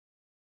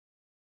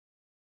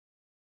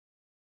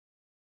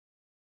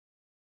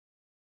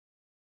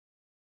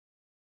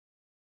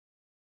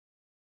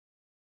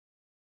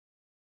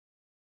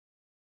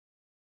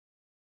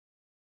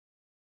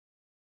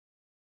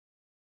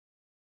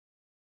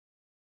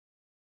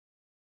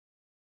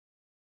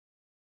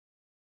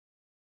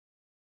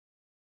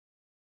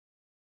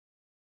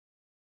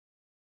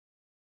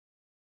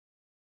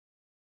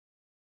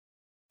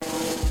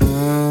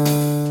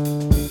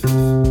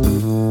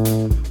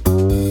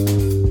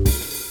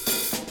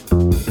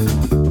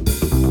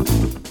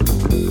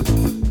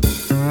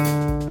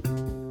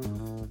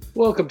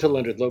Welcome to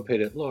Leonard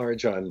Lopate at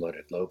Large. I'm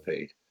Leonard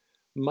Lopate.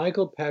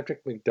 Michael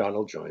Patrick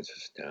McDonald joins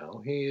us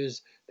now. He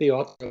is the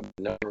author of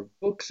a number of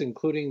books,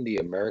 including the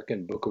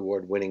American Book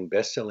Award winning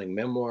best-selling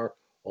memoir,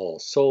 All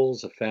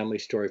Souls, a family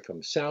story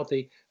from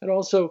Southie, and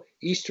also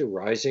Easter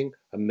Rising,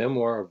 a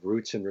memoir of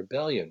roots and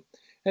rebellion.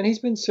 And he's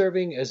been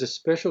serving as a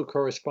special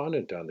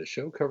correspondent on the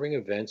show, covering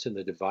events in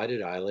the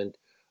divided island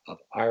of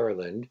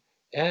Ireland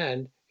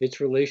and its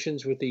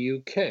relations with the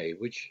UK,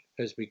 which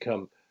has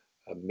become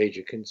a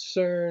major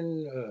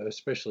concern,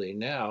 especially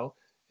now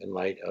in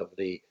light of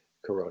the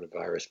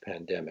coronavirus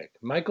pandemic.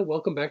 Michael,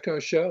 welcome back to our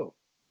show.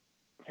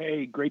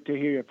 Hey, great to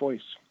hear your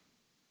voice.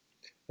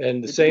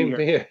 And the Good to be same here.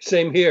 here.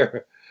 Same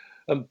here.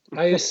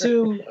 I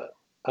assume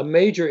a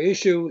major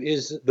issue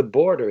is the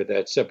border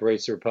that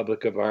separates the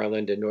Republic of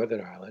Ireland and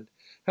Northern Ireland.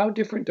 How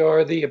different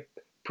are the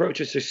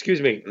approaches?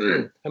 Excuse me,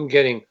 I'm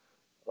getting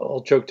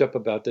all choked up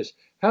about this.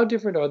 How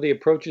different are the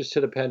approaches to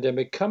the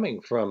pandemic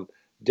coming from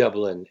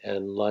Dublin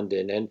and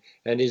London?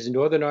 And is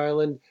Northern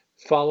Ireland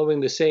following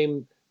the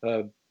same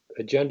uh,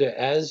 agenda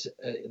as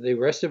the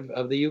rest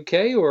of the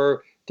UK,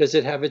 or does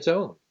it have its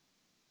own?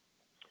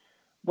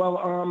 Well,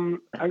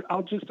 I've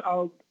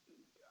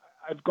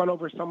gone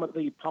over some of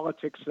the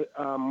politics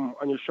on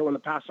your show in the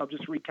past. I'll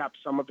just recap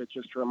some of it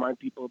just to remind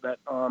people that,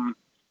 well,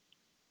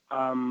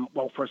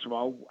 first of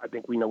all, I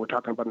think we know we're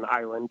talking about an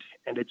island,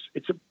 and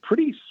it's a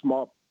pretty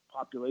small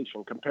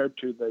population compared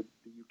to the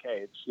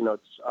UK. It's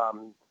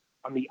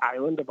on the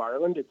island of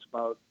Ireland. It's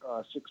about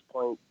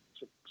 6.6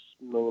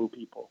 million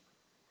people.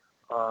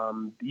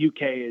 The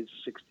UK is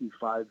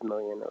 65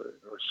 million or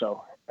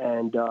so,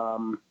 and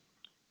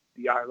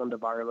the island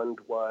of Ireland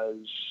was,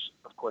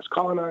 of course,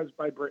 colonized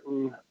by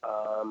Britain.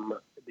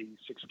 The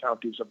six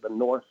counties of the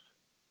north,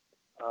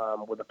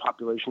 with a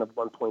population of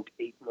 1.8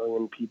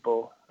 million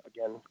people,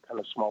 again, kind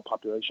of small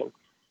population,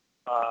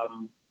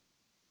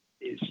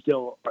 is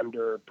still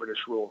under British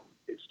rule.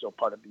 It's still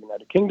part of the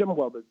United Kingdom,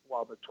 while the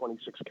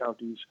 26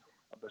 counties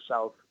of the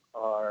south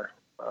are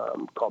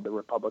called the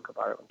Republic of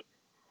Ireland.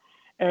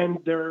 And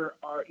there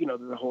are,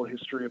 there's a whole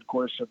history, of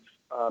course,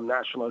 of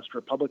nationalist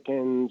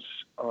Republicans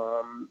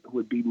who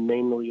would be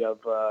mainly of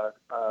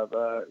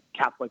a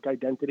Catholic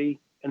identity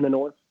in the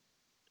north,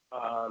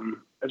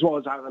 as well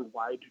as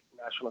island-wide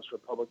nationalist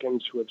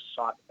Republicans who have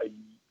sought a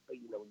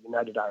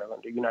united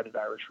Ireland, a united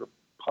Irish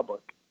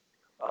Republic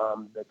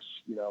that's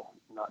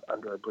not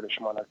under a British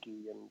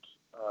monarchy and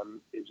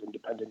is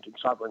independent and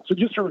sovereign. So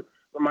just a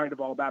reminder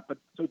of all that. But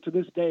so to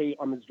this day,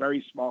 on this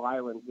very small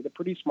island with a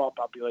pretty small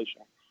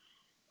population,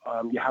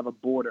 you have a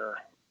border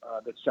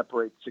that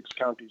separates six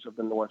counties of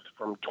the north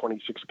from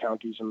 26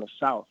 counties in the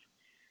south.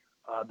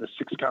 The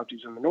six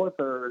counties in the north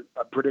are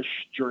a British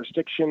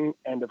jurisdiction,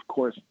 and of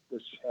course,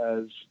 this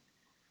has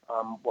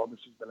this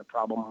has been a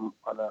problem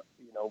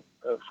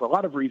for a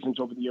lot of reasons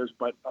over the years.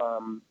 But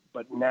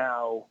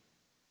now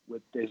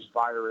with this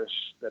virus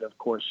that, of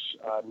course,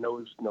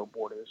 knows no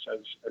borders,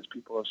 as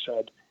people have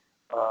said,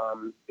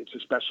 it's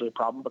especially a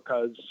problem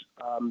because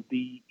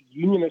the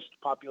Unionist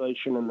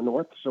population in the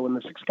north, so in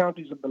the six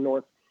counties of the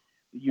north,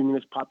 the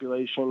Unionist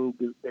population,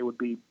 they would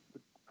be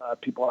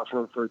people often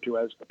refer to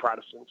as the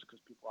Protestants because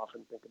people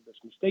often think of this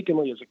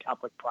mistakenly as a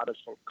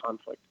Catholic-Protestant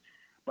conflict.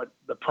 But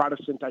the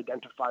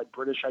Protestant-identified,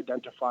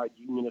 British-identified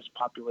Unionist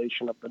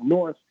population of the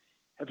north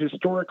have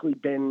historically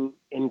been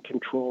in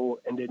control,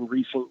 and in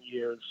recent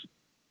years,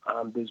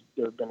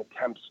 there have been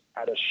attempts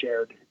at a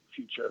shared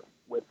future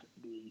with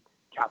the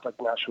Catholic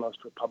Nationalist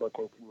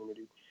Republican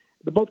community.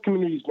 The both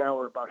communities now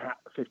are about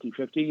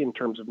 50-50 in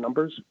terms of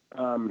numbers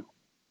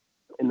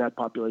in that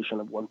population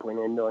of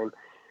 1.8 million.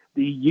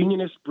 The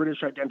Unionist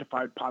British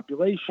identified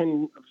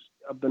population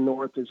of the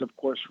North is, of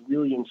course,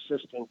 really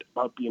insistent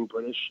about being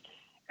British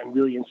and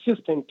really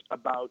insistent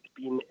about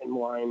being in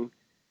line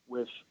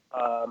with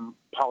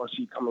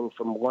policy coming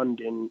from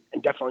London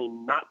and definitely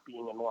not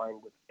being in line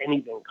with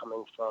anything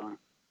coming from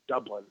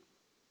Dublin.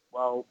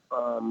 Well,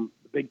 the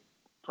big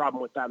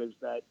problem with that is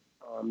that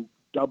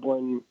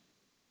Dublin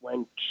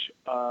went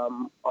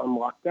on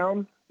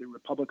lockdown. The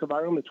Republic of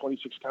Ireland, the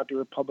 26-county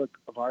Republic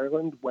of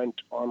Ireland, went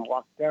on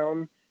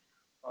lockdown,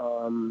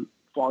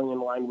 falling in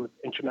line with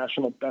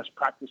international best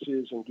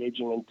practices,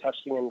 engaging in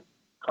testing and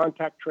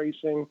contact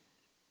tracing,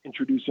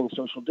 introducing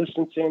social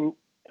distancing,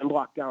 and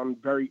lockdown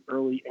very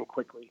early and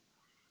quickly.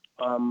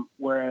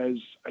 Whereas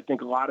I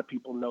think a lot of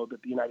people know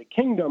that the United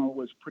Kingdom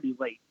was pretty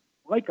late,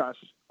 like us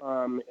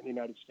in the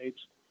United States,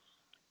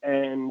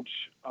 and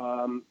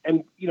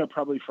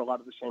probably for a lot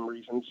of the same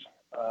reasons,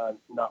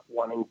 not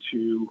wanting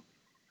to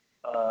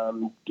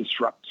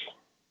disrupt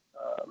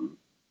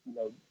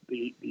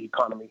the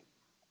economy.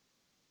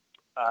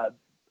 Of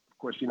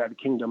course, the United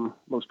Kingdom,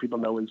 most people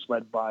know, is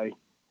led by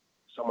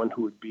someone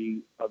who would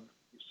be of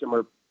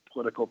similar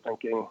political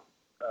thinking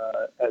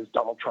as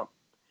Donald Trump.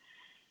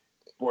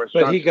 Boris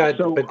But he Johnson.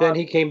 got, So, but then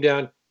he came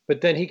down,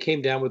 but then he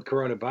came down with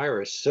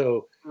coronavirus.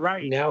 So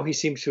right, now he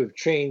seems to have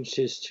changed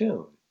his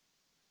tune.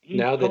 he's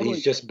Now that he's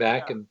totally just changed.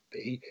 back Yeah, and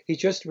he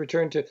just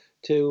returned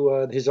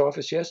to his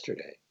office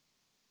yesterday.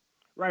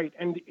 right,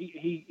 and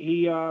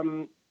he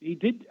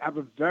did have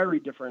a very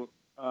different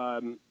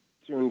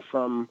soon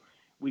from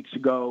weeks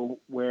ago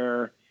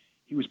where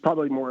he was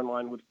probably more in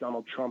line with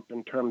Donald Trump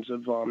in terms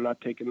of not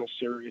taking this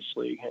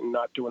seriously and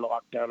not doing a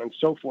lockdown and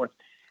so forth.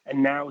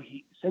 And now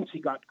since he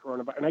got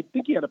coronavirus, and I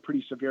think he had a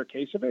pretty severe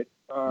case of it.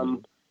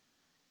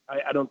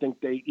 I don't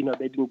think they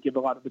didn't give a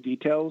lot of the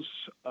details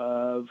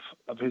of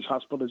his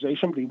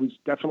hospitalization, but he was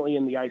definitely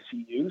in the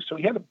ICU. So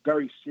he had a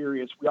very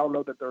serious. We all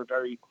know that there are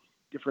very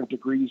different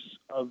degrees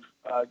of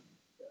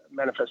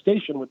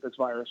manifestation with this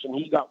virus, and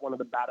he got one of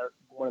the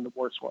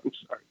worst ones.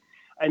 Sorry.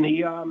 And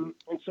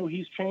so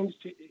he's changed.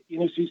 So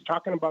he's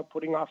talking about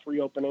putting off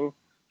reopening.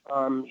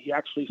 He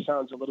actually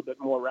sounds a little bit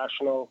more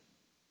rational,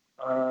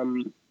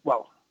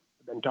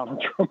 than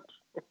Donald Trump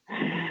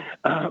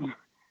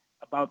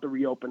about the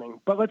reopening.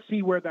 But let's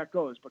see where that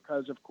goes,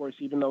 because of course,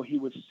 even though he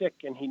was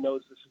sick and he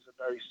knows this is a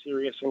very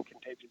serious and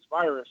contagious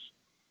virus,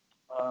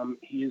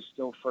 he is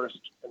still first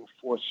and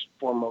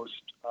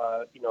foremost,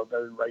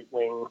 very right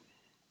wing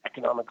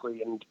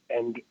economically, and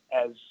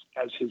as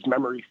his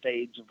memory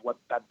fades of what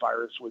that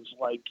virus was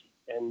like,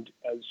 and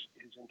as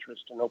his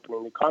interest in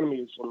opening the economy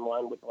is in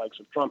line with the likes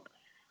of Trump,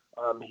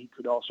 he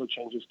could also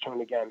change his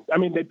tune again. I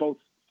mean, they both,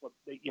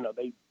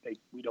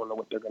 we don't know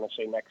what they're going to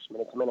say next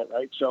minute to minute,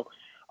 right? So,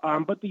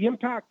 but the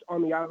impact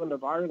on the island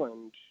of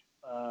Ireland,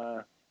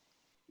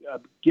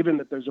 given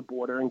that there's a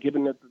border, and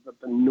given that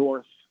the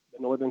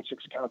northern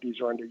six counties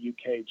are under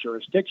UK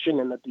jurisdiction,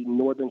 and that the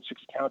northern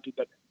six counties,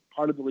 that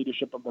part of the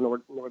leadership of the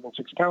northern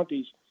six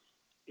counties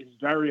is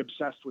very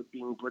obsessed with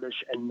being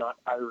British and not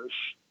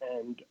Irish,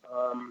 and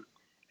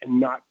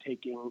not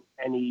taking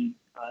any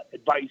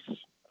advice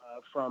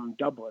from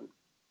Dublin.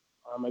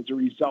 As a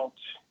result,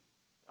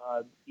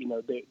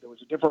 there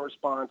was a different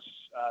response,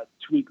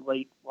 2-week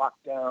late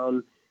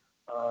lockdown,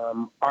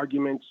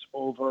 arguments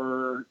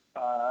over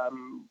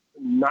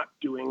not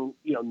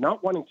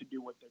wanting to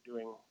do what they're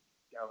doing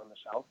down in the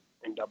south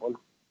in Dublin,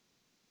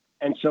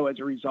 and so as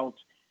a result,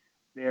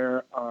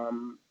 their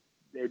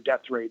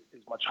death rate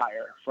is much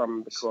higher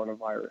from the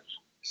coronavirus.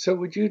 So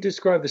would you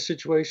describe the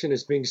situation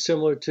as being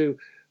similar to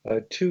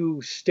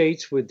two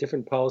states with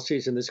different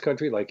policies in this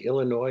country, like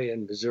Illinois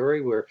and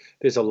Missouri, where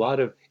there's a lot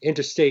of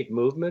interstate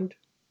movement?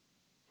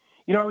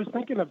 I was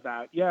thinking of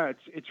that. Yeah,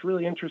 it's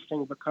really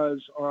interesting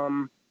because,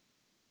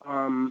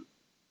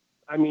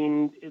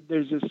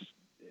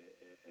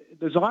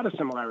 there's a lot of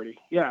similarity.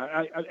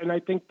 Yeah, I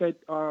think that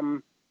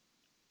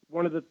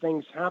one of the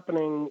things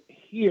happening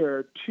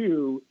here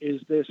too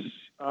is this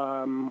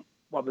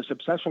this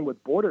obsession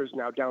with borders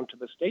now down to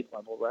the state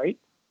level, right?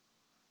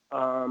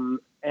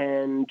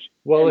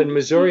 In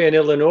Missouri and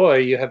Illinois,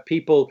 you have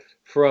people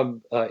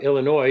from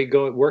Illinois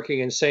working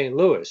in St.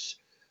 Louis,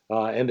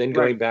 and then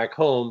going back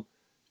home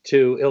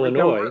to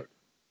Illinois.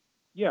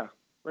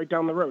 Right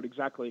down the road,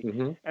 exactly.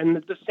 Mm-hmm. And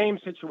the same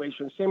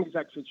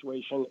exact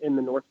situation in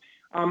the north.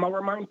 I'll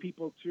remind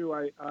people too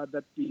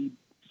that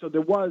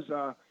there was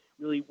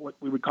really what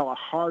we would call a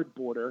hard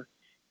border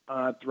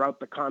throughout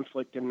the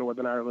conflict in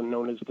Northern Ireland,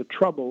 known as the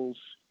Troubles.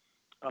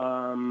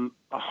 A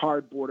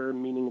hard border,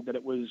 meaning that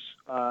it was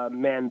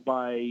manned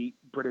by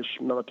British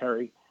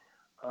military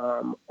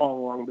all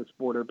along this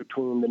border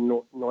between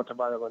the north of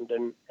Ireland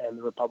and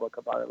the Republic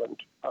of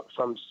Ireland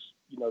from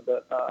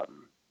the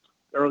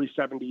early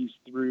 70s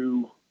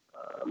through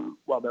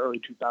the early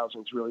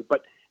 2000s, really.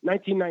 But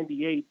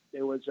 1998,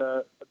 there was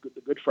the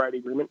Good Friday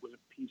Agreement was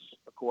a peace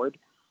accord,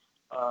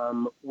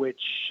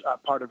 which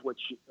part of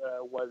which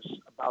was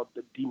about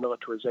the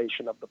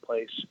demilitarization of the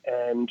place,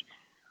 and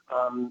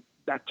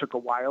that took a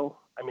while.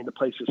 I mean, the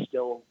place is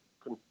still,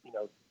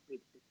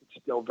 it's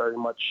still very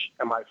much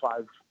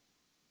MI5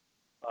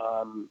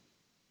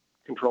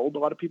 controlled. A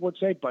lot of people would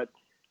say, but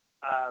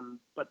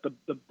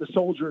the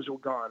soldiers were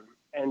gone,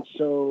 and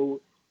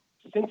so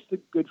since the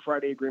Good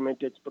Friday Agreement,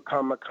 it's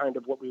become a kind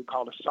of what we would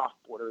call a soft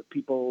border.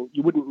 People,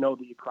 you wouldn't know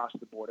that you crossed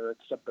the border,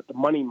 except that the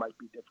money might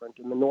be different.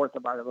 In the north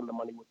of Ireland, the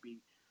money would be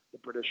the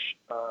British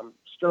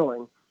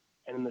sterling,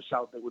 and in the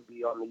south, it would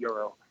be on the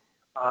euro.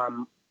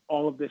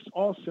 All of this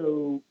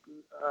also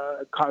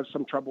caused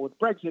some trouble with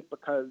Brexit,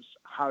 because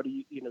how do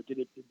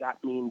did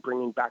that mean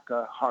bringing back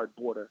a hard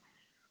border?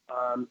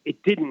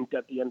 It didn't,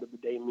 at the end of the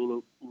day,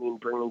 mean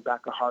bringing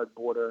back a hard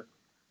border.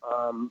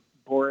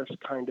 Boris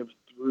kind of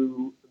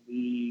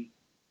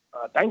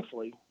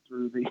thankfully,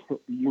 threw the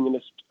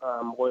unionist,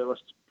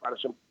 loyalist,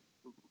 Protestant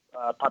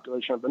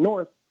population of the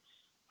North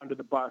under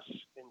the bus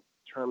in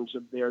terms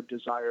of their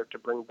desire to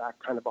bring back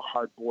kind of a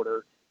hard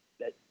border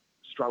that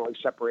strongly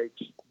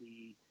separates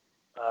the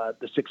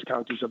six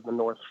counties of the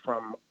North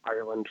from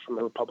Ireland, from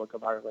the Republic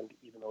of Ireland,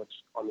 even though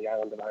it's on the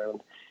island of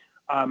Ireland.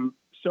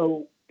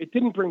 So it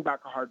didn't bring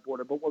back a hard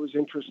border, but what was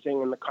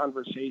interesting in the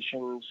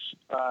conversations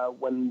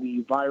when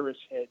the virus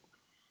hit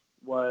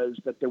was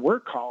that there were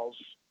calls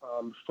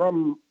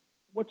from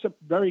what's a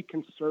very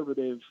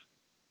conservative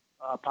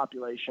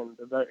population,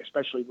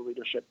 especially the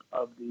leadership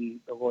of the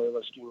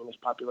loyalist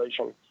unionist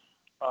population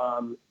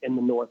in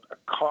the North,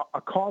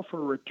 a call for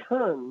a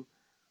return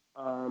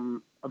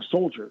of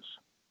soldiers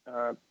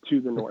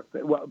to the North,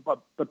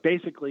 but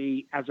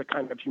basically as a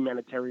kind of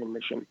humanitarian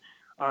mission.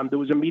 There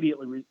was immediate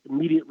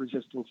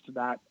resistance to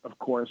that, of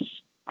course,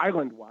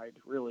 island-wide,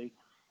 really,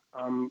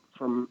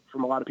 from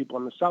a lot of people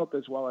in the South,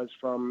 as well as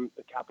from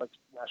the Catholic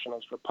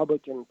Nationalist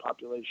Republican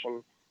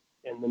population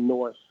in the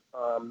North.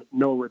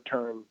 No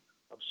return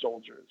of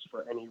soldiers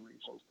for any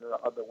reasons. There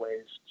are other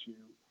ways to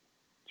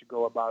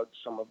go about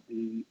some of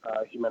the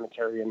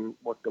humanitarian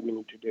work that we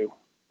need to do.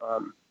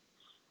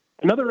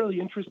 Another really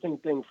interesting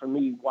thing for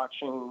me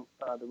watching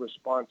the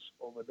response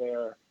over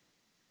there,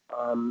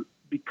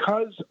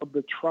 because of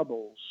the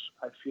Troubles,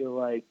 I feel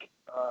like,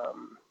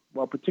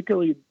 well,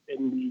 particularly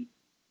in the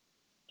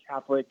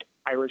Catholic,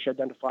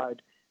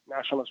 Irish-identified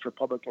nationalist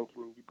Republican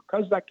community,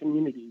 because that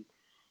community,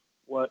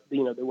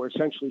 they were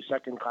essentially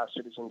second-class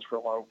citizens for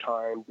a long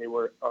time. They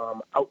were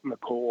out in the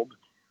cold.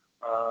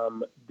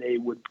 They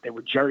were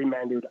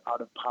gerrymandered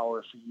out of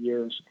power for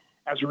years.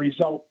 As a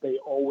result, they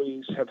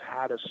always have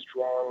had a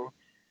strong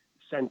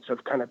sense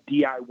of kind of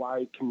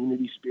DIY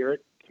community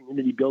spirit.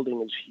 Community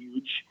building is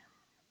huge.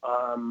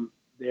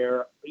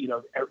 The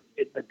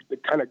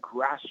kind of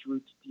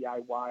grassroots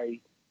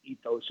DIY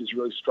ethos is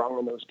really strong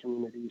in those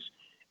communities.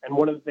 And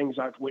one of the things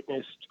I've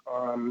witnessed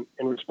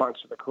in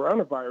response to the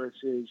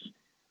coronavirus is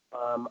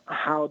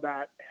how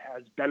that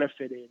has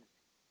benefited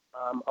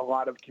a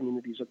lot of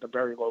communities at the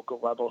very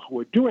local level who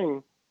are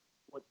doing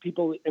what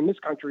people in this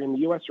country, in the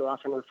U.S., are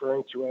often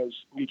referring to as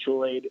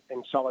mutual aid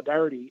and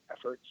solidarity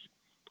efforts,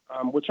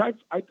 which I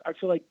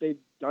feel like they've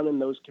done in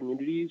those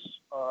communities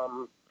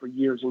for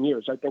years and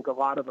years. I think a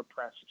lot of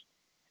oppressed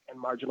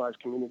and marginalized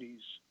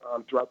communities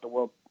throughout the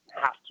world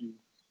have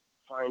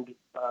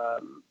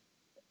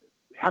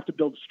to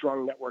build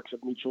strong networks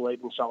of mutual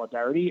aid and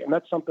solidarity, and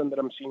that's something that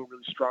I'm seeing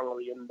really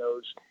strongly in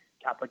those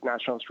Catholic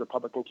Nationalist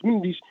Republican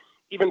communities,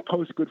 even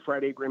post Good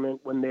Friday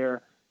Agreement, when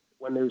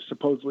there's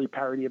supposedly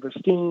parity of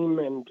esteem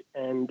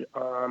and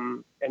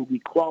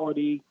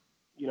equality.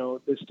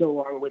 There's still a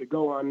long way to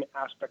go on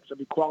aspects of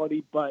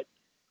equality, but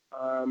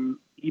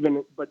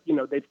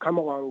they've come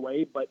a long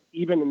way. But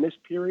even in this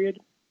period,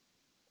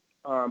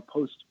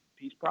 post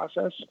peace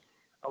process,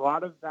 a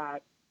lot of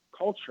that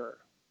culture,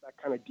 that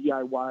kind of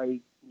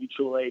DIY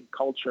mutual aid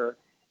culture,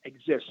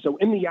 exists. So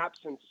in the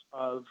absence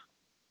of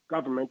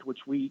government, which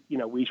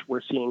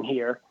we're seeing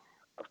here,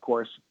 of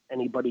course,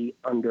 anybody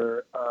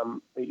under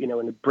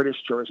in a British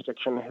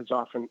jurisdiction has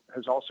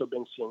also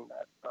been seeing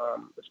that,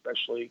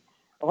 especially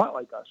a lot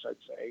like us, I'd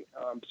say.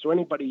 So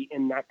anybody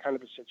in that kind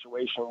of a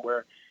situation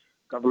where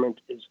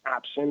government is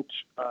absent,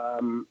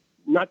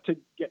 not to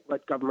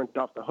let government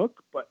off the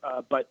hook,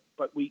 but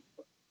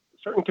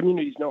certain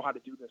communities know how to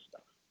do this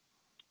stuff.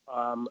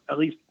 At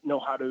least know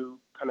how to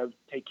kind of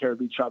take care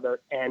of each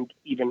other and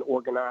even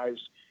organize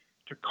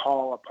to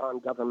call upon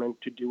government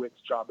to do its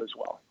job as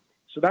well.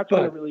 So that's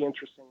a really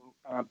interesting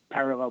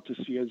parallel to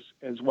see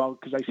as well,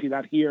 because I see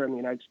that here in the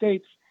United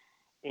States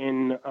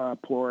in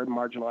poor and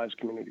marginalized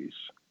communities.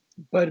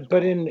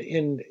 But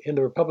in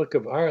the Republic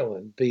of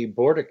Ireland, the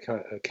border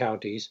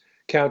counties,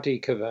 County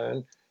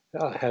Cavan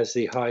has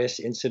the highest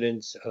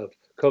incidence of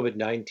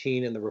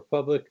COVID-19 in the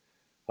Republic,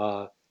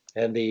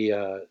 and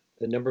the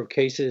number of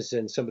cases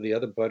in some of the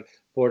other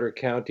border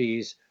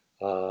counties,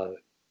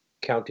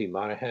 County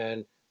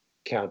Monaghan,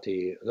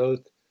 County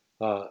Louth,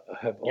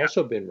 have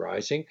also been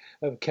rising.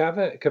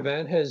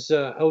 Cavan has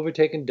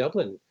overtaken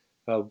Dublin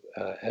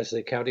as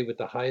the county with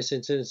the highest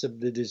incidence of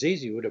the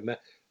disease. You would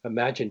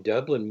imagine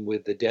Dublin,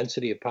 with the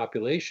density of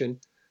population,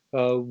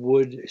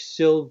 would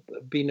still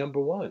be number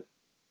one.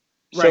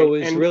 Right. So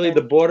is really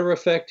the border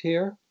effect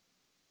here?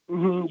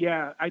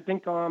 Yeah, I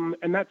think,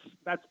 and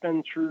that's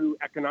been true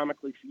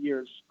economically for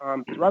years.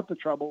 Throughout the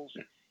Troubles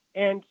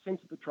and since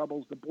the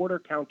Troubles, the border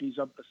counties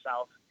of the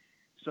South,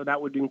 so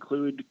that would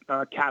include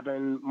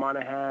Cavan,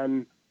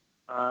 Monaghan,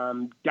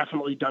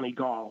 definitely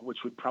Donegal, which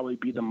would probably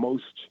be the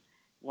most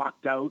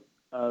locked out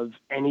of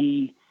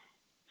any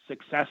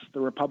success the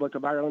Republic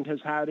of Ireland has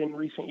had in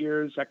recent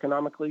years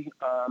economically.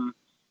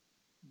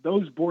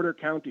 Those border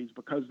counties,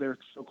 because they're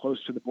so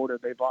close to the border,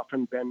 they've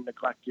often been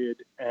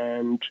neglected,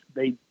 and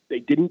they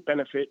didn't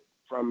benefit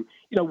from,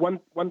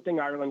 one thing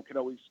Ireland could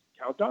always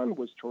count on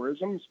was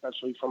tourism,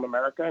 especially from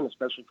America and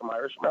especially from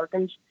Irish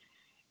Americans.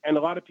 And a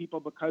lot of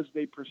people, because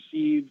they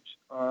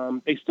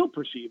still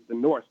perceive the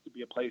North to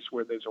be a place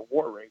where there's a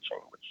war raging,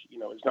 which,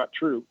 is not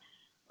true,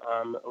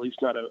 at least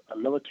not a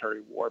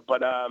military war.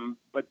 But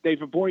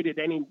they've avoided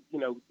any,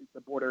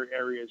 the border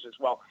areas as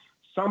well.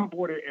 Some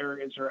border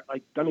areas are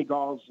like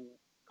Donegal's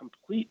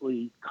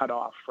completely cut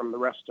off from the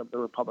rest of the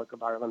Republic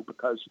of Ireland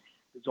because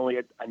there's only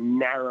a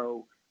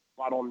narrow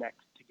bottleneck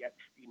to get,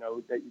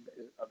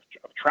 of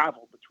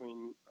travel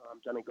between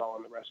Donegal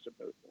and the rest of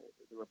the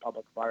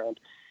Republic of Ireland.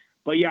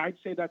 But yeah, I'd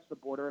say that's the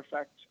border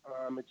effect.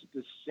 It's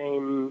the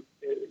same,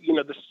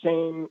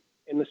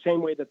 in the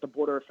same way that the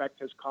border effect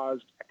has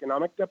caused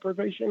economic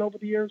deprivation over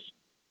the years.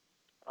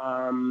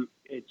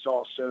 It's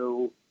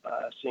also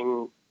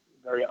seeing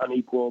very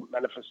unequal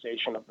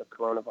manifestation of the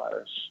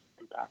coronavirus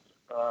impact.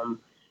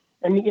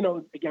 And,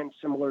 again,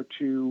 similar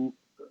to,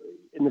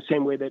 in the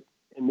same way that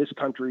in this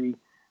country,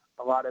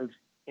 a lot of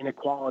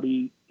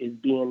inequality is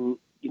being,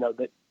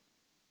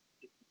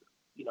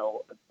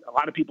 a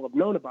lot of people have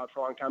known about for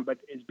a long time, but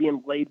is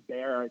being laid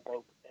bare, I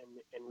think,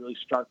 in really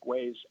stark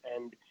ways.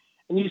 And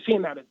you're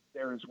seeing that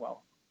there as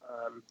well.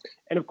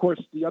 And of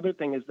course, the other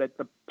thing is that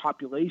the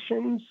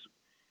populations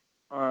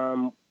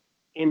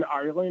in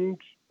Ireland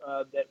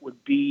that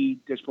would be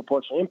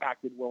disproportionately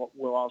impacted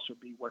will also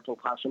be working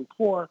class and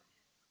poor.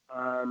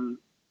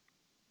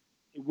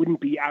 It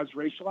wouldn't be as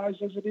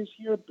racialized as it is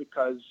here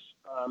because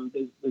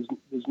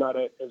there's not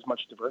as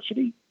much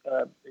diversity.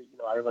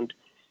 Ireland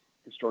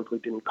historically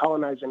didn't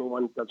colonize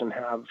anyone; doesn't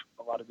have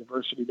a lot of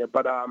diversity there.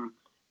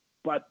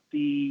 But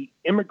the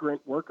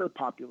immigrant worker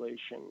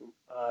population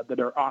that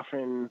are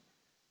often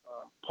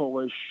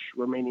Polish,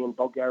 Romanian,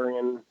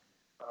 Bulgarian,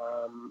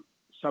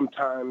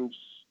 sometimes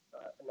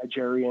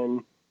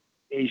Nigerian,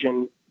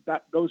 Asian,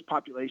 those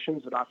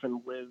populations that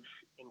often live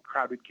in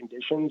crowded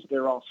conditions,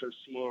 they're also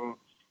seeing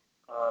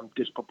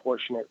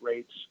disproportionate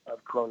rates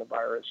of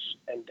coronavirus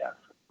and death.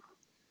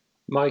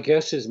 My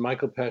guest is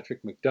Michael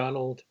Patrick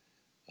McDonald.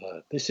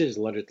 This is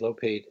Leonard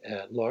Lopate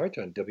at Large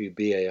on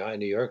WBAI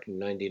New York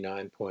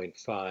 99.5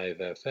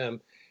 FM.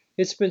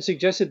 It's been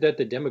suggested that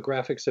the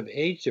demographics of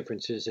age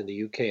differences in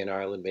the UK and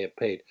Ireland may have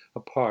played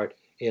a part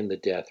in the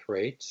death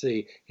rates.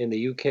 In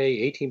the UK,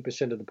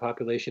 18% of the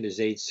population is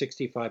aged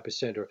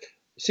 65% or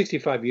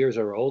 65 years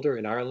or older.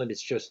 In Ireland,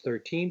 it's just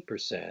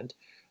 13%.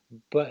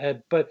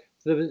 But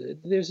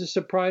there's a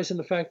surprise in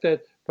the fact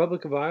that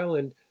Republic of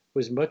Ireland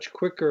was much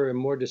quicker and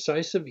more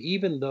decisive,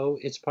 even though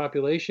its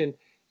population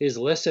is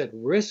less at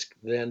risk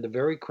than the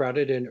very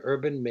crowded and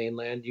urban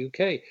mainland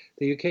UK.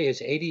 The UK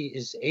is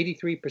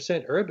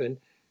 83% urban,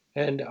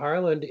 and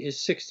Ireland is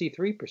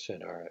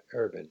 63%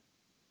 urban.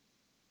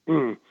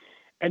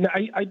 And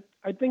I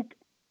think,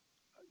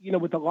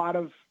 with a lot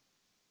of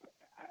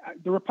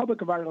the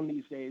Republic of Ireland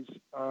these days,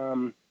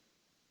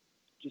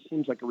 just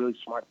seems like a really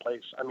smart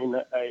place. I mean,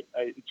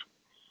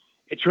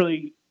 it's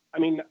really. I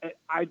mean,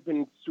 I've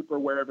been super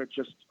aware of it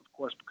just, of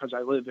course, because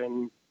I live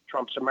in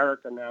Trump's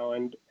America now,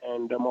 and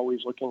I'm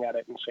always looking at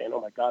it and saying,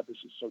 "Oh my God, this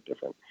is so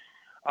different."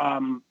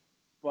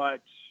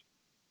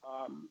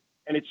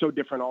 And it's so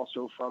different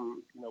also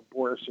from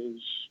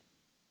Boris's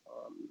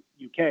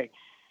UK.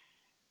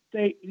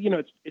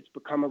 It's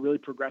become a really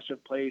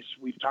progressive place.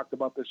 We've talked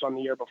about this on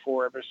the air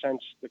before. Ever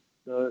since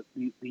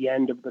the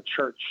end of the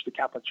church, the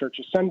Catholic Church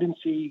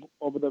ascendancy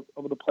over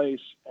the place,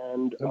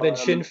 and then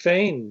Sinn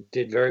Féin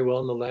did very well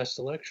in the last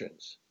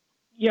elections.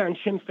 Yeah, and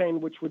Sinn Féin,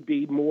 which would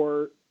be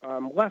more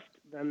left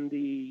than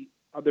the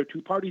other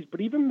two parties,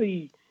 but even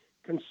the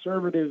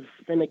conservative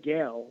Fine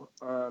Gael,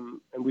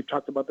 and we've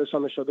talked about this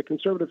on the show, the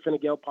conservative Fine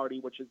Gael party,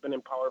 which has been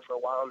in power for a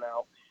while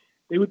now,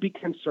 they would be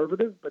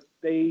conservative, but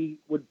they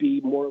would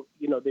be more,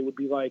 they would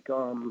be like,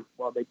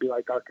 they'd be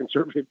like our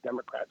conservative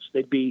Democrats.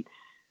 They'd be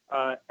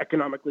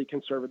economically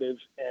conservative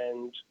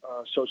and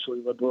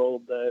socially liberal.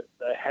 The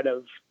head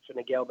of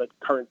Fine Gael, the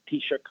current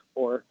Taoiseach,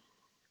 or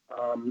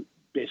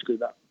basically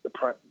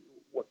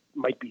what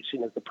might be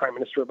seen as the Prime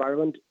Minister of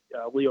Ireland,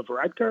 Leo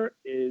Varadkar,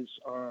 is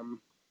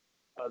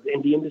of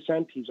Indian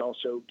descent. He's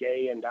also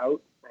gay and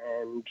out,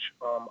 and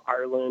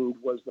Ireland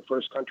was the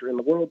first country in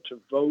the world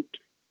to vote.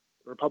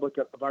 The Republic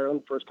of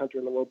Ireland, first country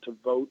in the world to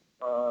vote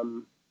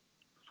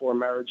for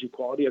marriage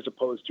equality, as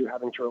opposed to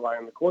having to rely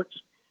on the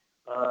courts.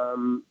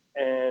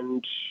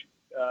 And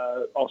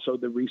also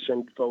the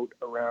recent vote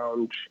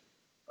around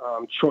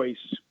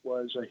choice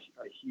was a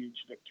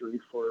huge victory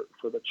for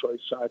the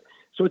choice side.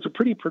 So it's a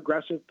pretty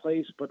progressive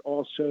place, but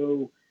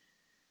also,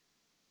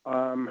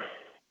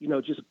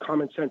 just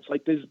common sense.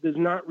 Like there's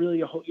not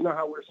really a whole,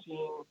 how we're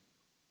seeing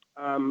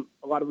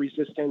a lot of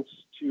resistance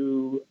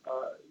to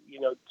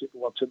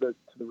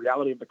the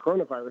reality of the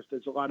coronavirus.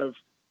 There's a lot of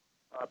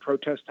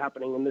protests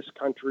happening in this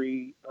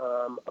country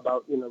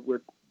about,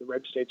 where the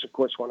red states, of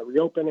course, want to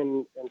reopen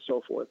and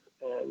so forth,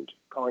 and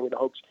calling it a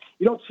hoax.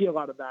 You don't see a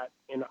lot of that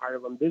in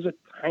Ireland. There's a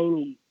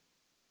tiny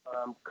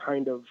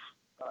kind of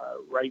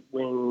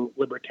right-wing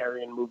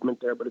libertarian movement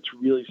there, but it's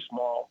really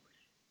small,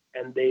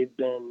 and they've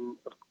been,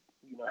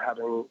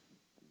 having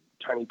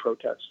tiny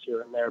protests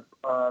here and there.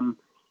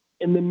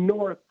 In the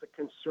north, the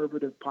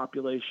conservative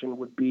population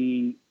would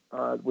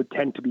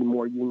tend to be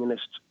more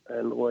unionist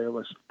and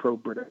loyalist,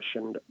 pro-British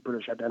and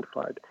British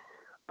identified.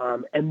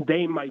 And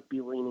they might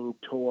be leaning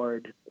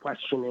toward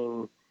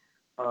questioning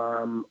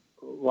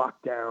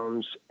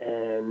lockdowns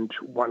and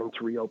wanting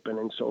to reopen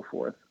and so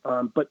forth.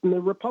 But in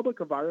the Republic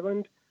of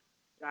Ireland,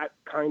 that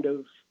kind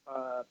of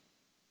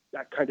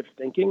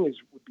thinking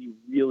would be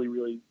really,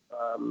 really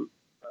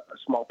a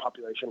small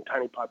population,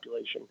 tiny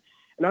population.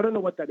 And I don't know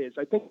what that is.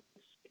 I think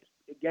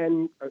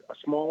again,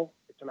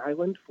 it's an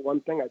island, for one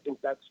thing. I think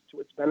that's to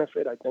its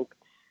benefit. I think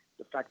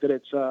the fact that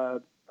it's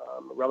a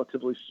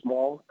relatively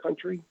small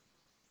country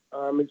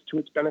is to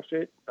its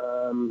benefit.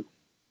 The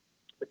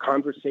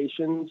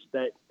conversations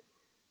that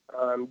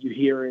you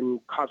hear in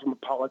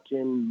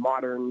cosmopolitan,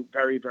 modern,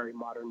 very, very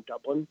modern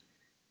Dublin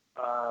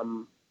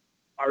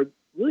are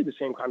really the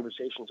same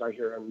conversations I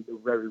hear in the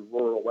very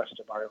rural west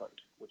of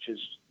Ireland, which is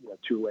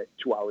 2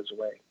 hours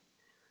away.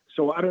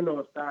 So I don't know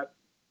if that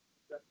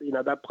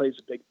plays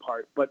a big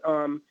part. But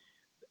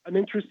an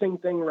interesting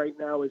thing right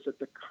now is that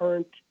the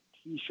current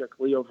Taoiseach,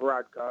 Leo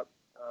Varadkar,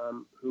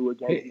 who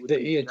again he would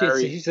be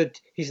very He's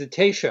a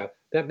Taoiseach.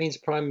 That means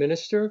Prime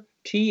Minister.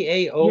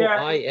 yeah.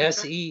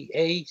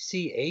 Taoiseach.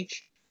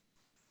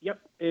 Yep,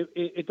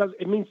 it does.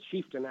 It means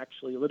chieftain,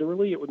 actually.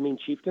 Literally, it would mean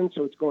chieftain.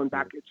 So it's going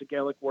back. It's a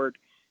Gaelic word.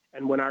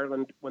 And when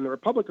the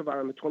Republic of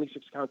Ireland, the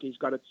 26 counties,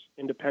 got its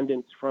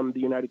independence from the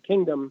United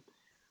Kingdom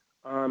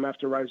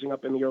after rising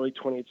up in the early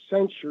 20th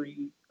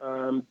century,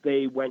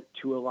 they went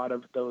to a lot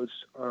of those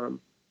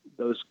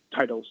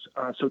titles.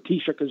 So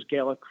Taoiseach is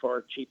Gaelic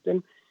for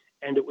chieftain,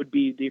 and it would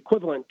be the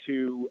equivalent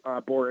to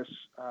Boris,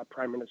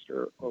 Prime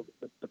Minister, or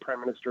the Prime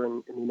Minister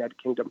in the United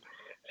Kingdom.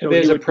 So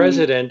there's a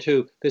president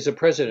who has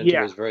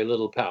very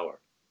little power.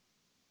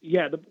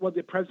 Yeah,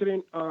 the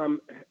president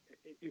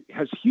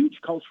has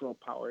huge cultural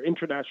power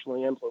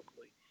internationally and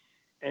locally,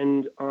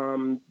 and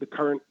the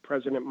current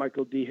president,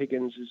 Michael D.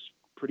 Higgins, is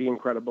pretty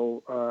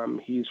incredible.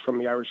 He's from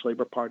the Irish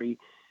Labour Party.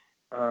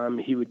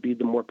 He would be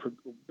the more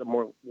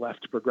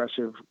left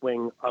progressive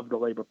wing of the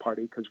Labour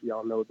Party, because we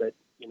all know that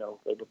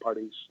Labour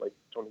parties like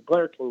Tony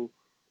Blair can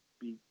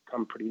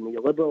become pretty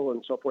neoliberal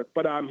and so forth.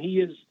 But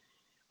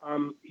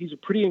he's a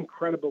pretty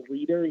incredible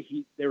leader.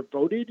 They're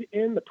voted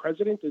in. The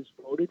president is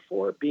voted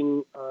for,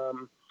 being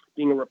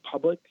a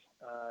republic.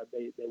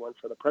 They went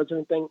for the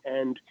president thing,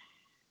 and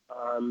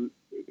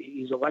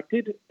he's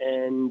elected,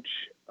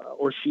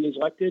 or she is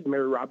elected.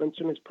 Mary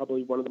Robinson is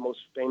probably one of the most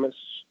famous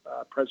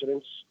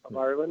presidents of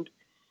Ireland,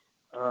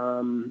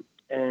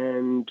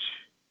 and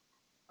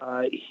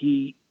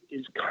he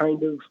is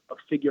kind of a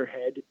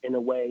figurehead in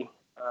a way.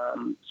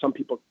 Some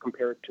people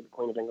compare it to the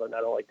Queen of England. I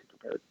don't like to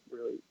compare it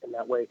really in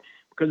that way,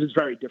 because it's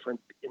very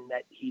different in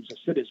that he's a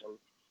citizen.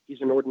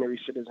 He's an ordinary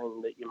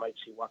citizen that you might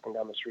see walking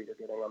down the street or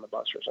getting on the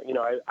bus or something.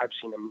 I've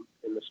seen him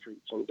in the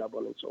streets in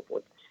Dublin and so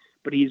forth.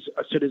 But he's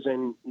a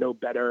citizen no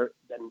better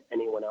than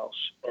anyone else.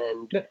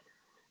 And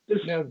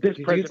this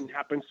president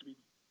happens to be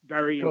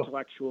very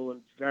intellectual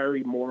and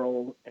very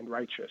moral and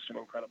righteous and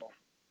incredible.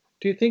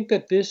 Do you think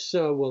that this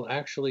will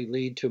actually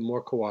lead to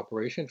more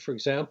cooperation? For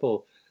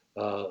example,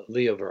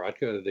 Leo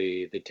Varadkar,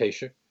 the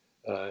Taoiseach,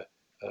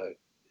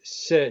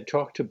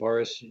 talked to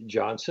Boris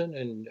Johnson,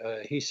 and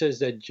he says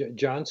that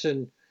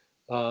Johnson,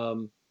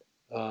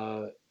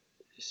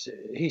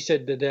 he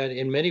said that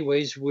in many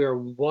ways we're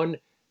one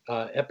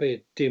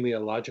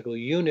epidemiological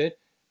unit,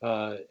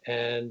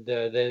 and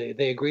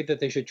they agreed that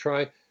they should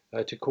try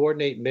to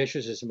coordinate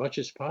measures as much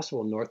as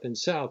possible, north and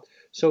south.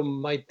 So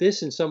might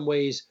this in some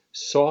ways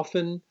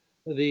soften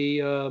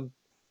the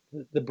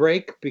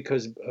break,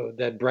 because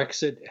that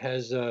Brexit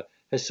has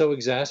so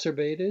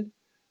exacerbated?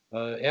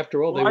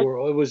 After all,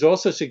 it was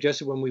also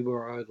suggested when we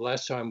were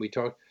last time we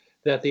talked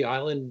that the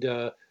island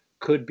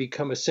could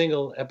become a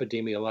single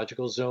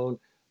epidemiological zone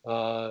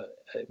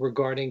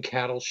regarding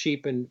cattle,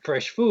 sheep, and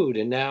fresh food.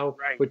 And now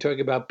we're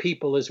talking about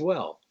people as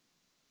well.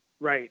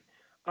 Right.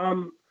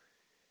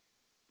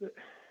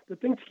 The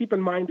thing to keep in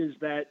mind is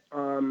that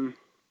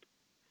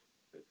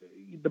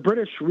the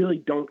British really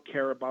don't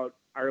care about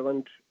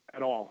Ireland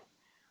at all.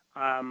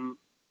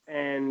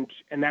 And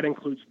that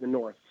includes the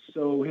North.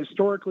 So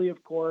historically,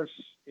 of course,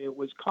 it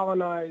was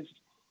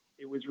colonized.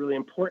 It was really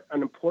an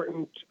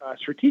important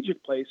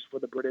strategic place for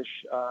the British.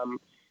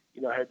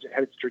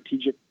 Had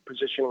strategic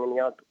positioning in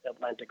the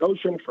Atlantic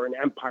Ocean for an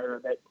empire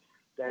that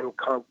then,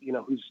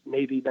 whose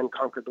navy then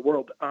conquered the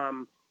world.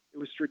 It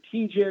was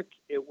strategic.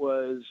 It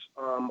was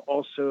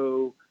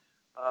also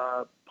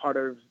part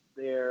of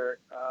their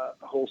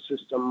whole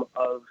system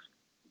of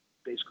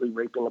basically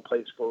raping a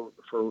place for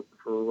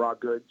raw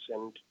goods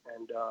and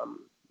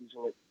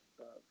using it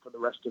for the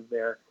rest of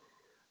their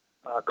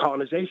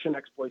colonization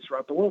exploits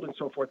throughout the world and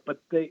so forth.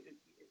 But they,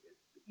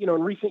 in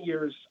recent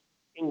years,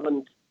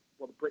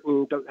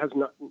 Britain has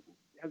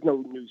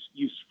no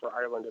use for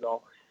Ireland at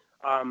all,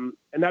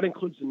 and that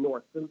includes the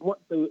North. The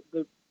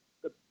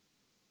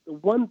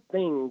one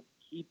thing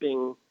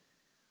keeping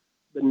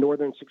the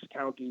northern 6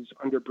 counties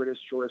under British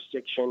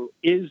jurisdiction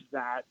is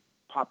that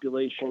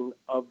population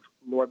of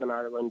Northern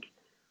Ireland,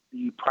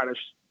 the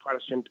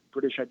Protestant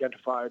British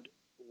identified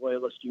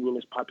loyalist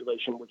unionist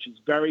population, which is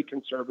very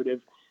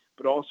conservative,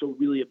 but also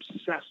really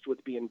obsessed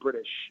with being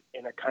British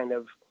in a kind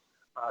of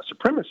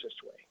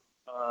supremacist way,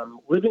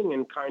 living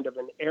in kind of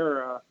an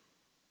era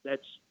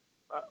that's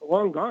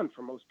long gone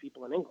for most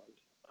people in England.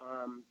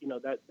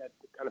 That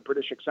kind of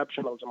British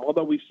exceptionalism,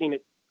 although we've seen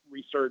it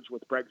resurge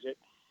with Brexit,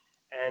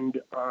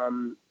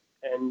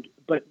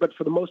 but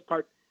for the most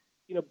part,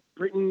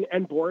 Britain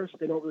and Boris,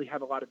 they don't really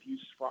have a lot of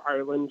use for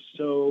Ireland.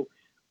 So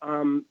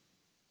the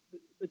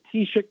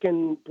Taoiseach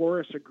and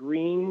Boris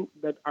agreeing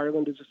that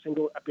Ireland is a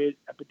single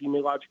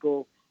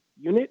epidemiological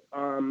unit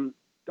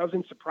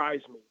doesn't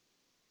surprise me.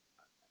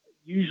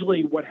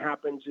 Usually what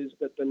happens is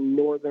that the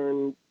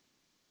Northern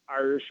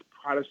Irish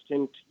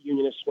Protestant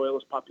Unionist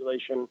Loyalist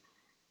population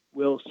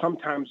will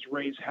sometimes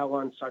raise hell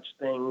on such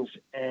things,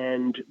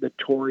 and the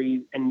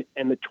Tories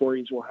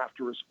will have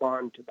to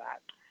respond to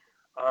that.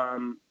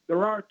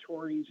 There are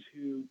Tories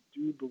who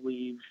do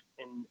believe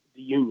in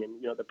the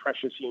Union, the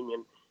precious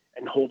Union,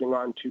 and holding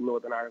on to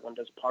Northern Ireland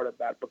as part of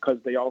that, because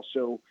they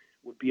also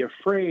would be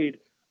afraid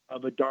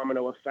of a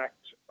domino effect.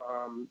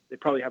 They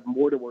probably have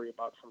more to worry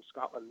about from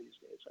Scotland these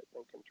days, I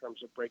think, in terms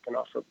of breaking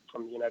off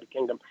from the United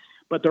Kingdom.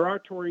 But there are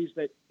Tories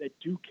that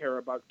do care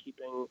about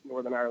keeping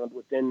Northern Ireland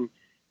within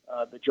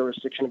the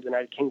jurisdiction of the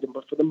United Kingdom.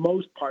 But for the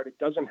most part, it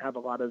doesn't have a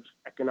lot of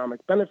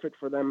economic benefit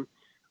for them.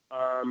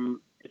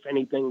 If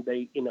anything,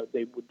 they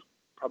would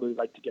probably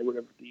like to get rid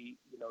of the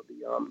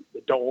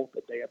dole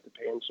that they have to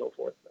pay and so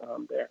forth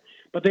there.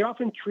 But they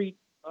often treat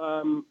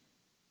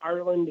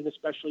Ireland, and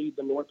especially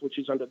the North, which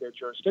is under their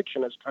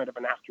jurisdiction, as kind of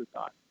an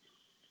afterthought.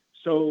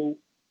 So,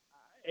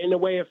 in a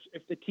way,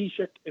 if the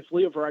Taoiseach, if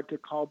Leo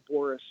Varadkar called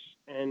Boris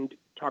and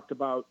talked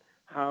about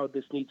how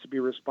this needs to be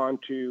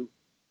responded to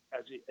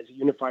as a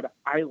unified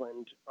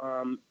island,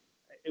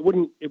 it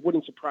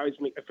wouldn't surprise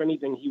me. If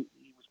anything, he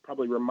was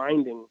probably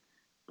reminding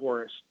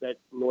Boris that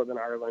Northern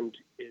Ireland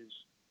is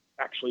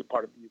actually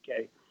part of the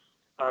UK.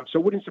 So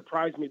it wouldn't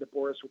surprise me that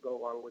Boris would go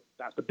along with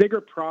that. The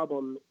bigger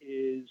problem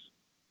is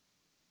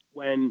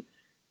when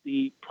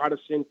the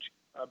Protestant,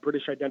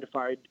 British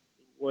identified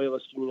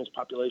loyalist unionist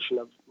population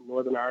of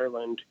Northern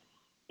Ireland,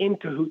 in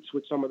cahoots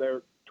with some of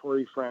their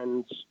Tory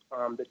friends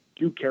that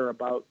do care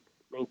about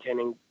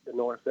maintaining the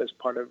North as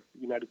part of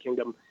the United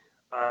Kingdom.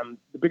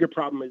 The bigger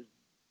problem is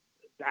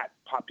that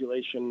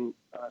population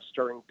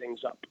stirring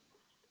things up.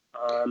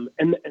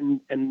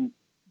 And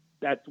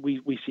that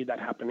we see that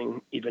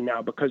happening even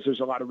now, because there's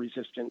a lot of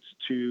resistance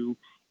to,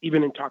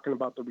 even in talking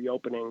about the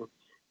reopening,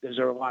 there's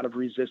a lot of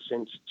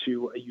resistance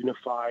to a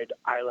unified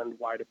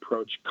island-wide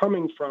approach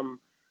coming from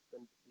the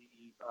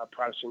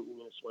Protestant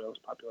Unionist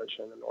Loyalist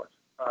population in the North.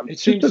 It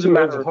seems to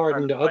have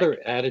hardened other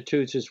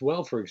attitudes as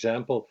well. For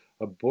example,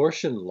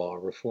 abortion law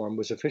reform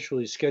was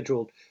officially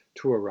scheduled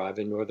to arrive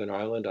in Northern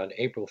Ireland on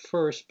April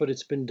 1st, but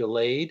it's been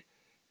delayed,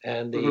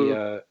 and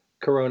the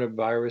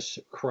coronavirus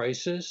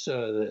crisis,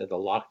 the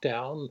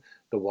lockdown,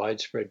 the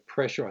widespread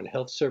pressure on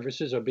health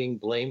services are being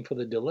blamed for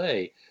the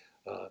delay.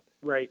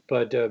 Right.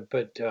 But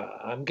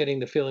I'm getting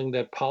the feeling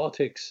that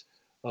politics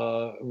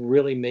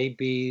really may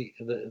be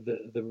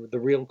the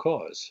real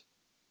cause.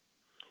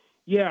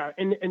 Yeah,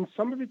 and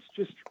some of it's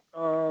just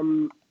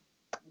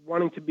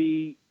wanting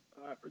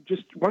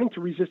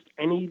to resist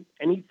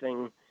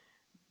anything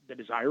that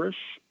is Irish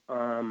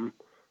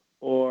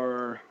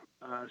or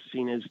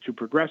seen as too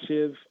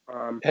progressive.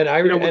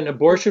 And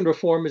abortion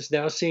reform is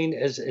now seen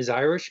as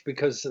Irish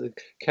because the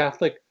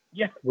Catholic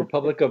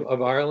Republic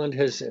of Ireland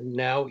has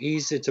now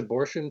eased its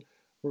abortion,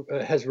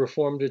 has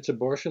reformed its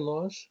abortion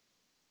laws.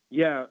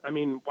 Yeah, I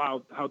mean,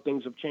 wow, how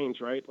things have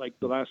changed, right? Like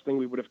the last thing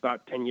we would have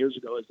thought 10 years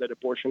ago is that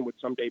abortion would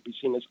someday be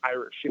seen as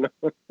Irish,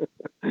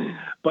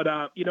 But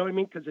you know what I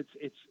mean? Because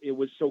it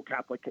was so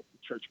Catholic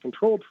Church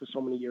controlled for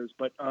so many years.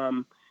 But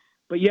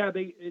yeah,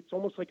 it's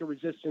almost like a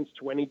resistance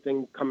to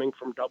anything coming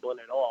from Dublin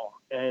at all,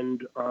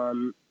 and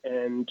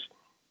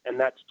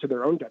that's to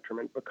their own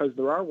detriment, because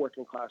there are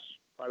working class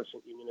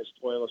Protestant Unionist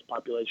Loyalist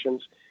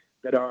populations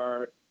that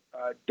are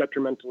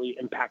detrimentally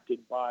impacted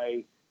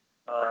by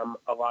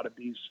a lot of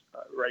these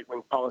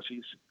right-wing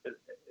policies,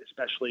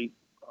 especially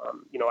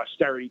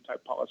austerity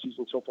type policies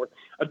and so forth.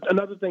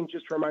 Another thing,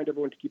 just to remind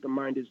everyone to keep in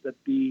mind, is that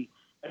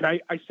and I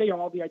say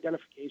all the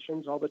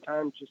identifications all the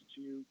time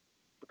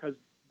because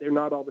they're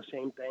not all the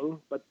same thing,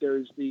 but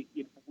there's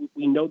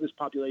we know this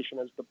population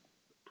as the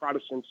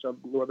Protestants of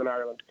Northern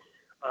Ireland.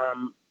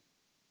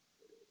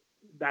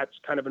 That's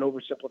kind of an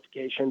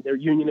oversimplification. They're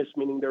unionists,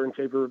 meaning they're in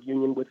favor of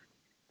union with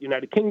the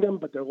United Kingdom,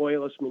 but they're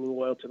loyalists, meaning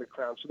loyal to the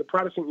crown. So the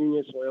Protestant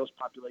Unionist Loyalist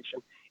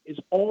population is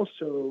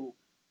also,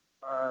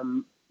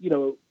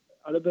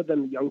 other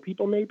than the young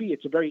people, maybe,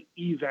 it's a very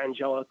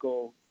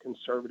evangelical,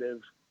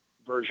 conservative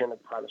version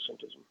of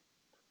Protestantism.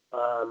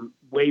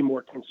 Way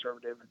more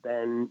conservative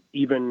than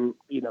even,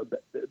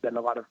 than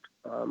a lot of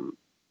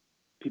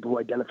people who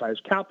identify as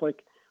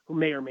Catholic, who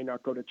may or may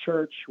not go to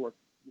church, who are,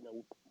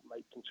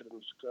 might consider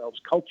themselves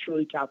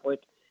culturally Catholic.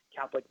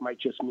 Catholic might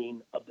just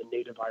mean of the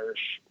native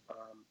Irish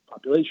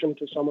population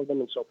to some of them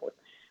and so forth.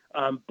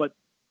 But,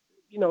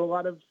 a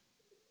lot of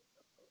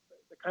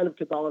the kind of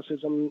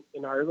Catholicism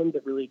in Ireland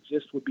that really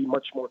exists would be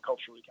much more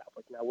culturally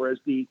Catholic now, whereas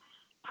the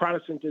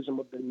Protestantism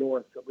of the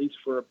North, at least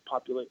for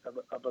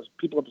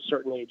people of a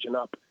certain age and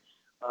up,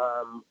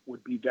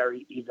 would be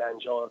very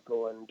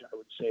evangelical and I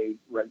would say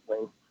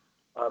right-wing.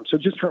 So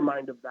just to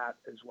remind of that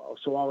as well.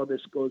 So all of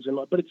this goes in,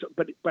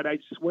 but I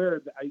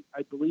swear that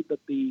I believe that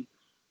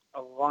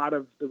a lot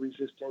of the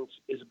resistance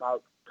is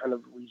about kind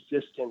of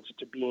resistance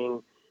to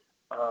being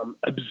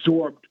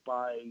absorbed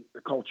by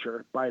the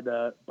culture, by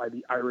the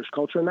Irish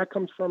culture, and that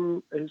comes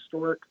from a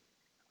historic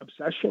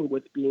obsession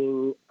with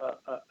being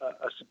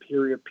a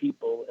superior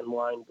people in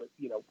line with,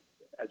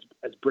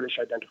 as British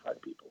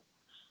identified people,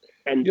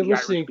 and the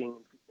Irish being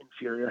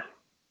inferior.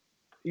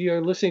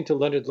 You're listening to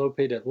Leonard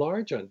Lopate at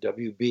Large on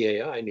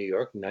WBAI New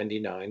York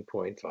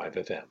 99.5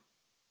 FM.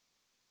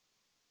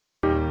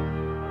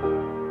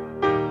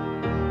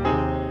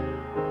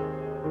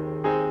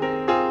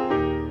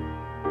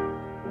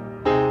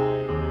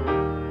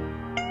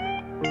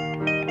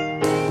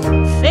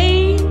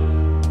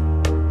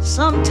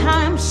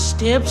 sometimes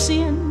steps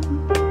in,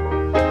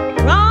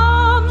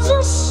 robs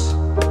us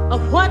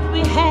of what we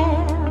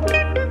have.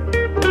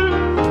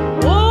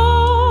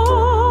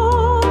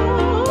 Oh,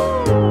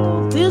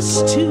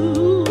 this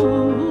too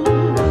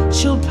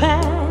shall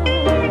pass.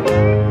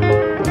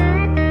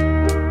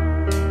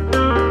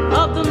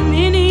 Of the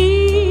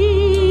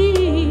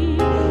many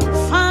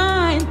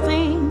fine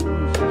things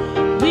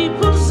we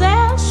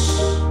possess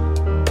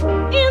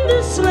in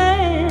this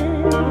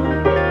land,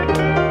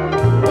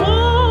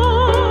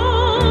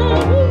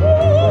 oh,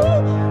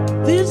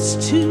 this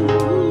too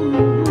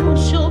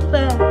shall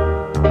pass.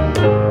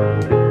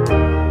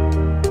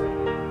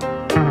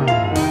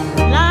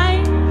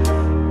 Life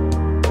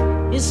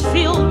is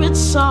filled with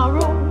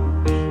sorrow,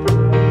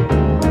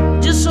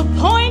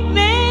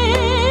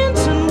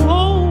 disappointments and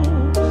woes.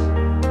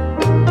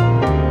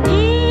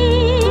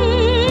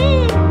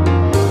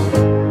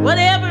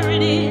 Whatever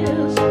it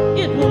is,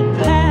 it will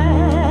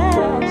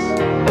pass.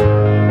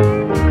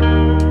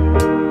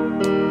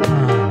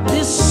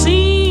 This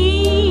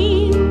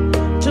seemed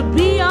to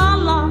be our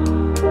lot.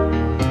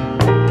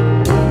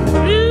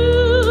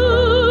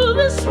 Through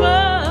this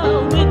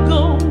world we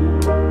go.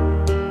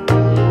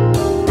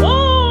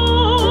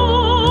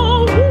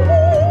 Oh,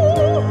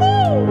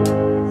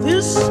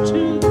 this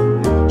too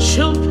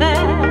shall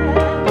pass.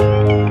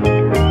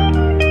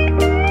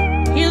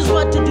 Here's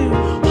what to do.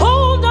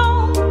 Hold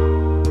on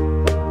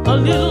a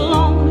little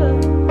longer.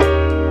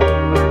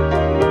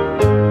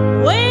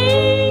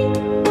 Wait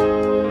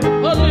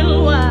a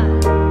little while.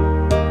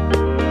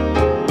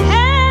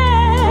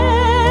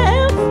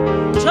 Have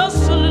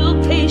just a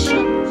little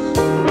patience.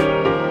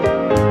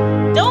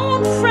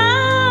 Don't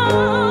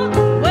frown,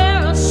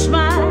 wear a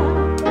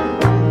smile.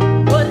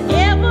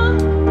 Whatever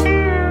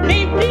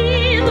may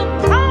be the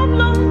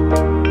problem,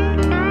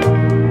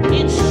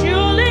 it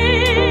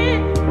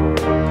surely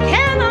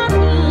cannot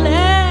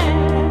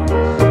last.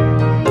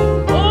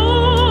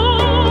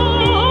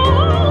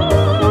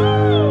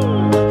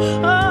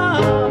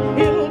 Oh,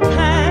 it'll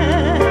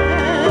pass.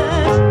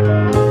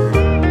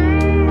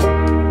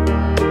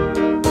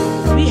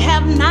 We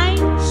have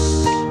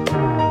nights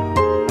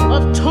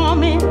of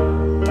torment,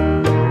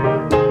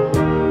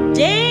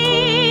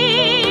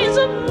 days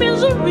of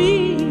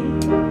misery.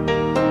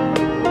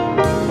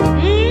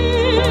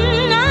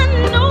 I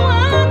know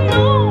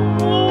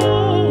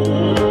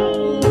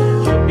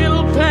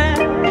it'll pass.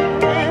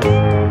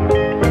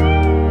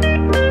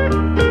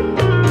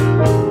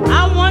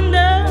 I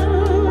wonder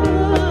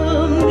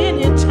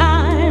many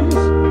times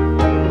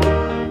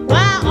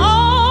why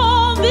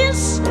all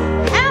this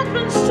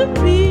happens to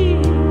me.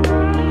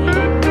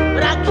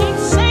 But I keep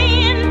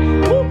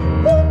saying, ooh,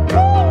 ooh,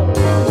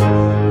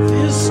 ooh,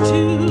 this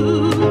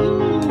too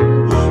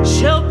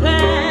shall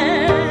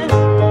pass.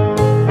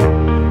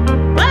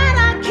 But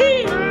I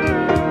keep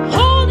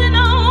holding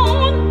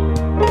on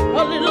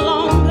a little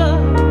longer.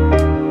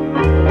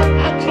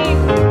 I keep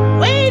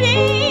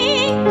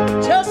waiting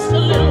just a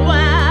little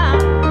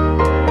while.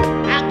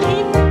 I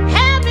keep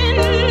having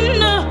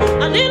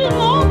a little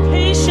more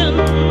patience.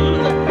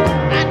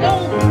 I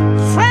don't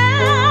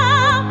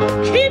frown,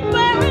 keep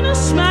wearing a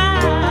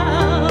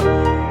smile.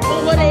 For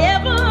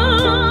whatever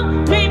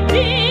may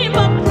be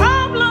my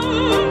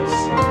problems,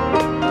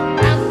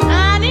 I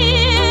find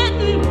it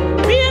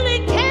really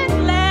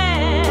can't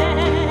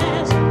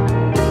last.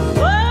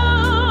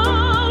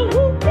 Whoa,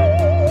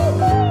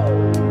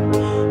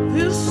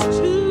 this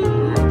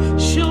too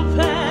shall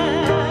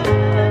pass.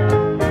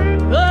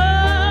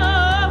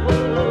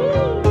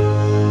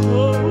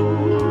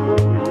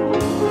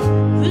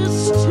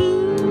 This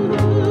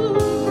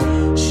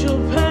too shall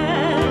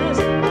pass.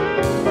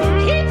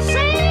 Keep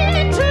saying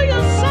it to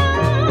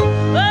yourself.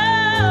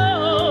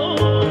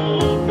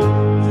 Oh,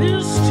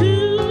 this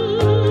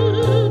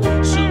too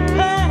shall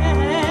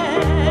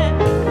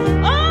pass.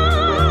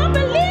 Oh,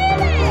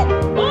 believe it.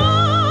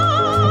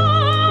 Oh,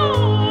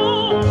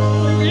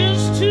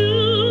 this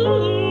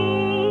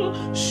too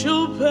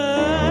shall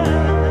pass.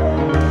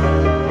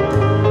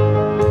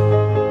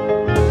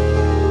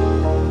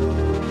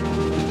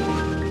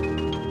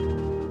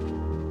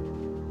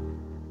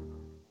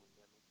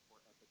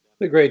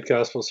 The great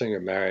gospel singer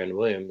Marion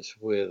Williams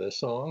with a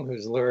song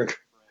whose lyric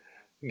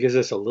gives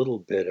us a little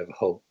bit of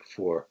hope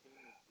for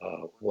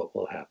what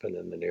will happen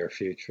in the near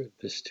future.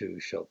 This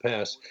too shall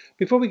pass.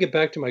 Before we get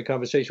back to my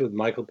conversation with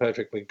Michael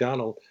Patrick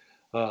McDonald,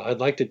 I'd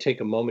like to take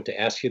a moment to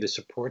ask you to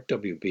support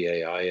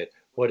WBAI at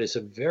what is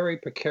a very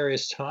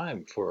precarious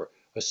time for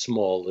a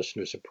small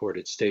listener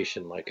supported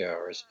station like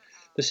ours.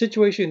 The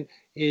situation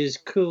is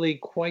clearly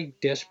quite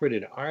desperate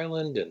in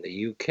Ireland and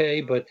the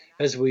UK, but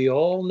as we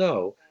all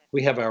know,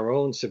 we have our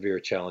own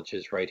severe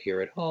challenges right here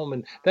at home,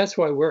 and that's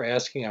why we're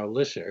asking our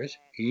listeners,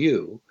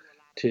 you,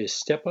 to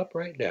step up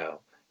right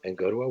now and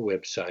go to our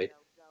website,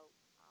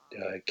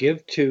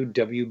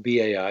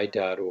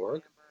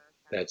 give2wbai.org.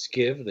 That's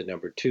give, the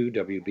number 2,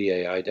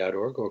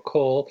 WBAI.org, or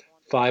call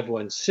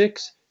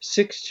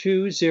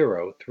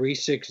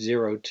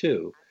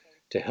 516-620-3602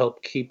 to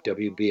help keep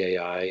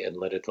WBAI and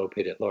Let It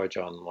Locate at Large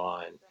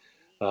online.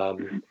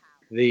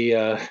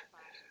 The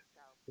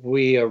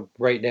we are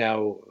right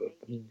now,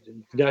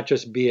 not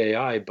just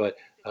BAI, but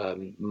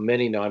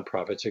many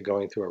nonprofits are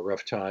going through a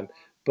rough time.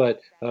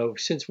 But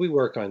since we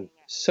work on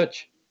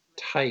such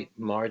tight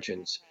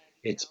margins,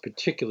 it's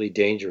particularly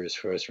dangerous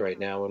for us right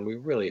now, and we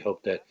really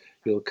hope that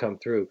you'll come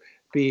through.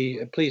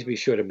 Please be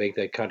sure to make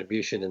that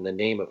contribution in the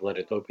name of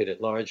Leonard Lopate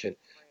at Large, and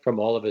from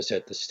all of us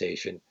at the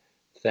station,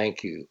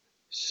 thank you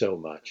so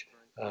much.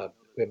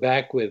 We're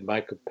back with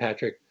Michael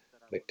Patrick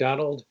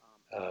McDonald.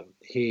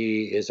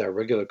 He is our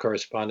regular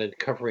correspondent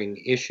covering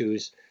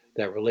issues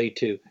that relate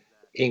to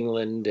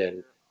England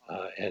and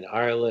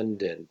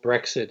Ireland and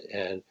Brexit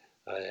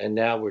and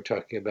now we're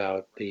talking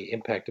about the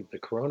impact of the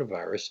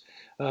coronavirus.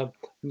 Uh,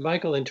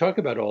 Michael, and talk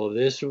about all of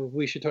this,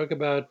 we should talk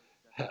about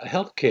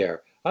healthcare.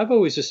 I've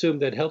always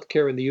assumed that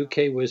healthcare in the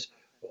UK was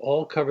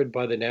all covered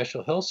by the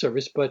National Health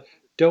Service, but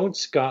don't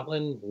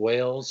Scotland,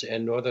 Wales,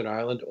 and Northern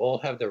Ireland all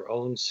have their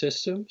own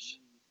systems?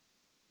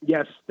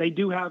 Yes, they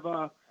do have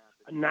a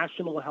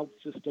national health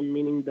system,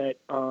 meaning that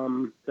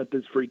that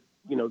there's free,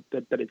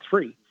 that it's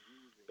free,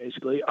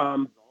 basically.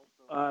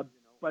 Uh,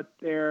 but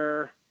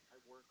there,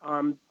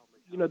 um,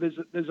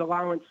 there's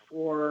allowance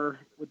for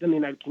within the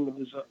United Kingdom.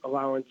 There's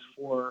allowance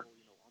for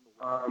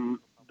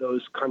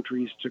those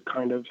countries to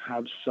kind of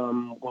have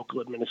some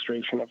local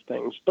administration of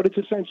things, but it's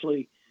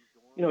essentially,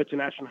 it's a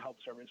national health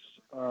service,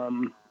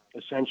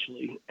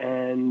 essentially.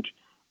 And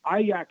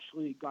I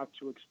actually got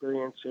to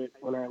experience it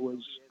when I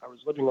was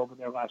living over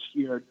there last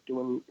year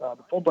doing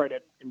the Fulbright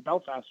in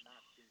Belfast.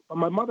 But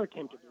my mother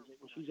came to visit,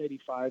 and she's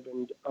 85,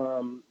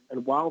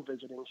 and while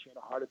visiting, she had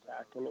a heart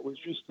attack, and it was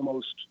just the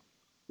most,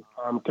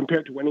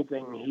 compared to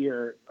anything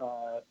here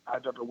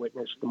I've ever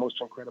witnessed, the most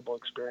incredible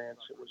experience.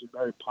 It was a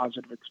very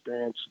positive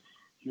experience,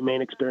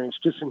 humane experience,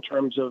 just in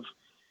terms of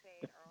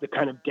the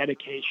kind of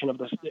dedication of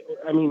the.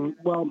 I mean,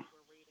 well,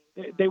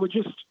 they were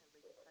just.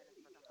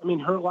 I mean,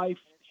 her life.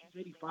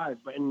 She's 85,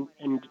 but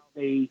and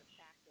they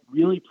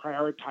really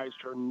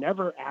prioritized her.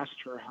 Never asked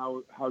her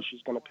how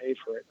she's going to pay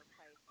for it.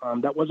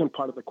 That wasn't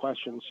part of the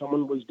question.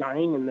 Someone was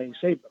dying, and they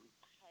saved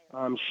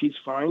them. She's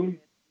fine,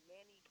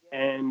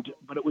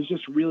 but it was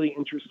just really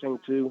interesting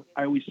to.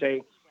 I always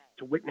say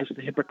to witness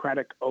the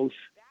Hippocratic Oath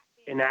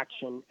in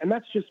action, and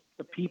that's just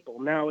the people.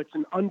 Now it's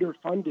an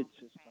underfunded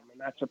system, and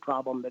that's a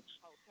problem that's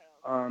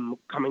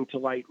coming to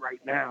light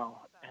right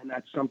now, and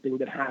that's something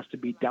that has to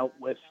be dealt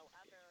with.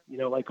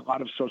 Like a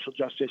lot of social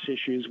justice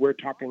issues we're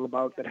talking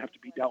about that have to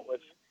be dealt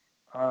with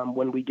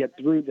when we get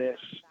through this,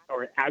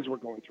 or as we're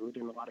going through it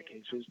in a lot of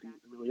cases, the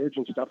really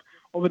urgent stuff.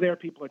 Over there,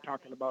 people are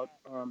talking about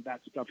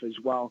that stuff as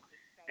well.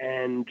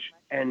 And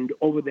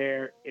over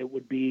there, it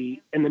would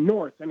be in the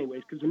North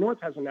anyways, because the North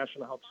has a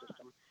national health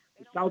system.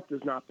 The South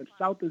does not. The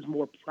South is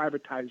more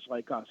privatized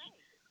like us.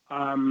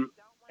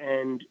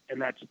 And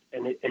that's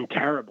and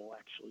terrible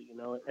actually,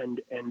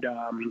 and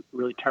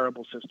really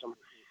terrible system.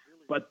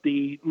 But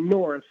the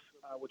North,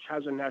 which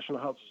has a national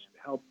health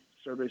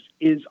service,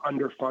 is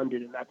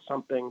underfunded, and that's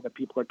something that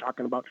people are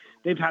talking about.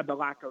 They've had the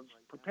lack of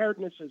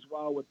preparedness as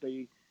well with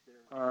the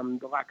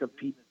lack of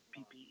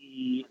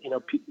PPE,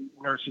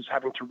 nurses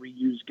having to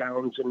reuse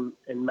gowns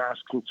and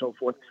masks and so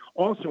forth.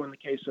 Also, in the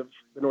case of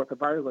the North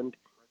of Ireland,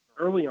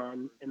 early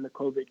on in the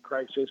COVID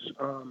crisis,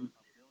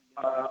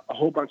 a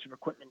whole bunch of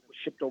equipment was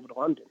shipped over to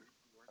London,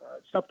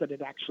 stuff that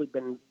had actually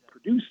been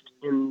produced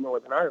in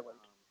Northern Ireland.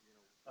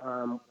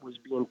 Was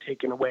being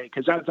taken away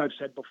because, as I've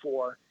said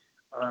before,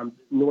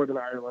 Northern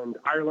Ireland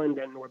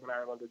and Northern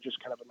Ireland are just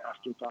kind of an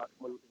afterthought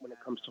when it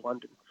comes to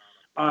London.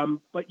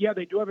 But yeah,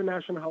 they do have a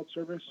national health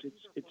service.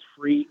 It's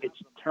free. It's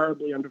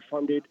terribly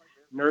underfunded.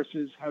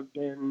 Nurses have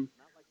been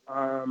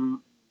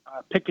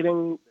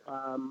picketing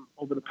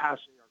over the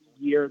past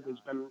year. There's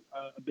been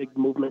a big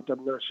movement of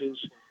nurses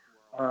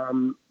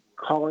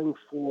calling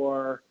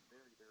for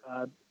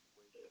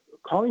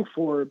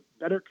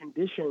better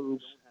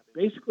conditions,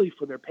 basically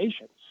for their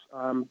patients.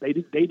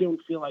 They don't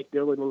feel like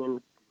they're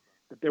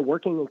that they're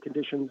working in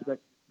conditions that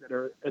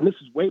are, and this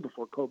is way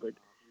before COVID.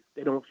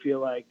 They don't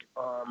feel like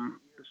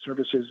the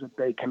services that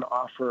they can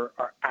offer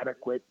are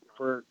adequate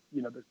for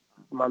the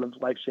amount of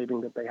life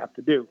saving that they have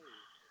to do.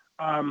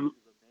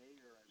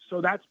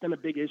 So that's been a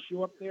big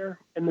issue up there.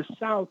 In the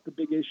South, the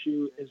big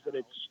issue is that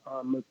it's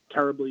a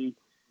terribly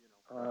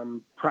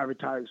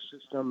privatized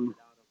system,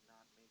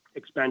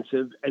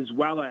 expensive, as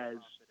well as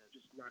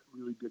just not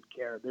really good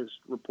care. There's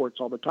reports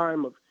all the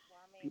time of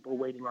people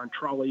waiting on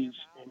trolleys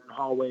in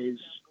hallways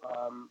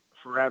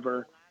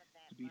forever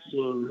to be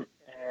seen,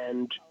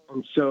 and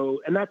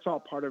that's all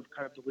part of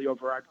kind of the Leo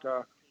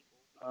Varadkar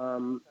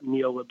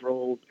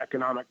neoliberal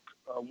economic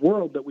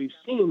world that we've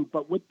seen.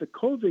 But with the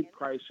COVID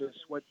crisis,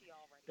 what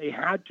they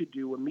had to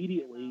do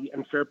immediately,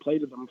 and fair play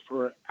to them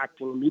for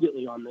acting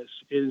immediately on this,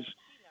 is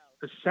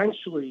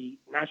essentially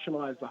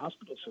nationalize the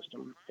hospital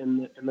system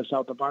in the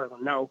south of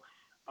Ireland. Now,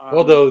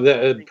 Although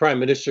the Prime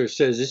Minister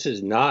says this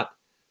is not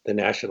the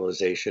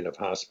nationalization of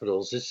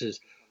hospitals, this is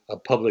a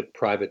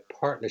public-private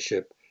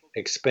partnership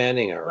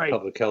expanding our right,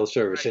 public health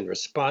service in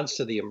response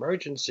to the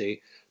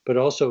emergency, but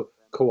also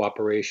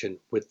cooperation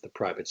with the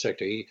private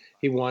sector.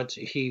 He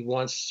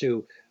wants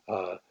to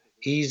uh,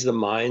 ease the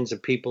minds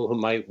of people who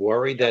might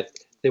worry Yep. that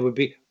there would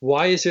be?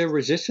 Why is there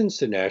resistance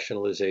to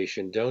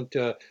nationalization? Don't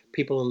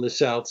people in the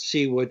South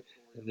see what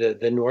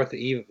the North,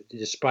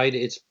 despite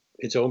its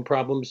own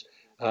problems,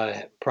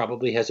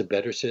 probably has a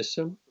better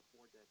system?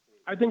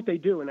 I think they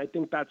do, and I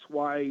think that's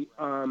why,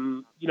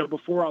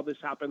 before all this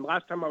happened,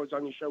 last time I was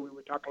on your show, we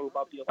were talking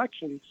about the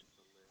elections,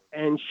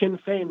 and Sinn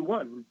Féin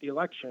won the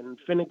election.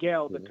 Fine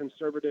Gael, the Mhm.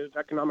 conservative,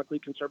 economically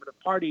conservative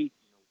party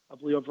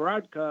of Leo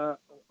Varadkar,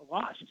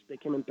 lost. They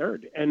came in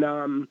third,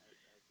 and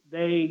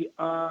they,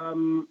 I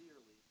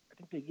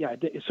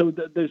think,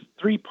 there's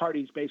three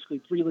parties, basically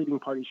three leading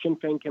parties. Sinn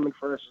Féin came in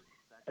first,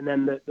 and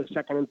then the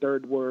second and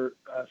third were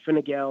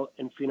Fine Gael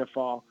and Fianna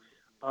Fáil.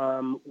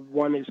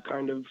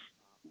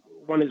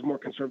 One is more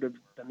conservative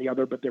than the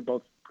other, but they're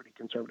both pretty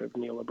conservative,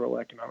 neoliberal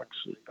economics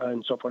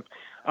and so forth.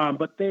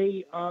 But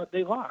they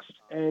lost,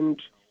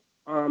 and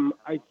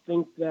I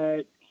think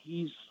that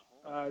he's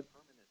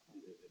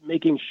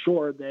making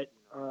sure that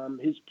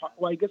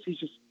I guess he's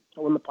just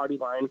towing the party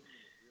line,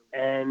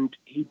 and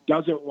he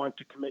doesn't want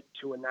to commit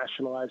to a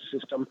nationalized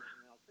system.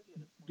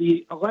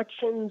 The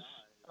elections,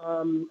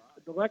 Sinn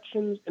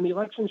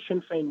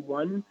Féin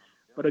won,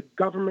 but a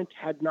government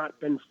had not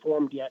been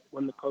formed yet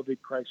when the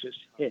COVID crisis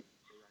hit.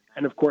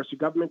 And of course, the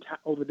government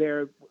over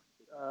there,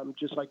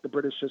 just like the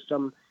British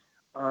system,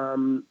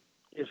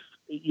 if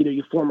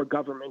you form a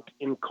government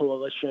in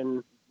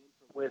coalition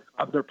with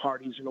other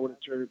parties in order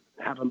to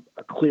have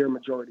a clear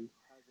majority,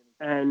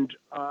 and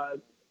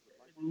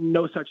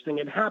no such thing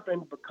had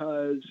happened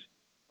because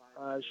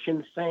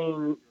Sinn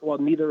Féin, well,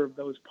 neither of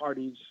those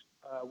parties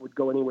would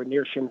go anywhere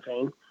near Sinn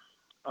Féin.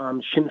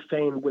 Sinn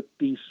Féin, with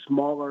the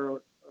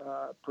smaller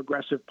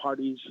progressive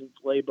parties of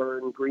Labour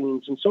and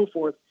Greens and so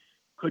forth,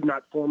 could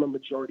not form a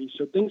majority.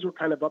 So things were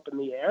kind of up in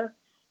the air,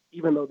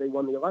 even though they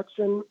won the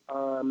election.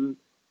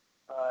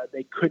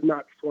 They could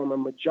not form a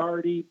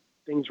majority.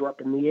 Things were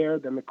up in the air.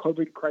 Then the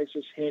COVID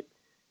crisis hit,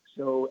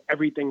 so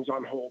everything's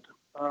on hold.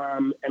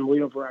 And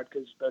Leo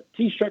Varadkar is the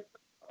Taoiseach,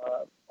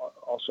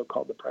 also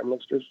called the Prime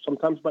Minister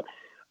sometimes, but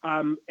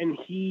and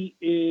he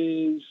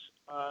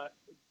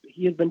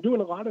has been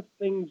doing a lot of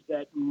things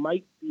that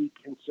might be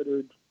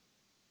considered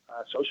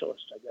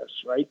socialist, I guess,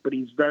 right? But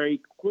he's very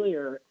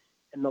clear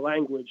in the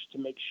language to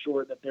make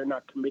sure that they're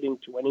not committing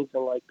to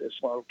anything like this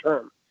long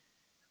term.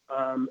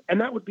 And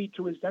that would be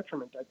to his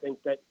detriment. I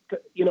think that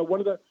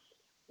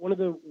one of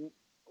the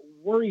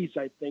worries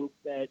I think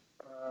that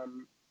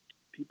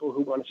people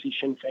who want to see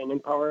Sinn Féin in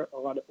power,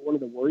 one of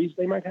the worries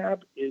they might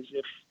have is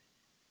if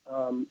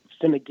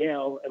Fine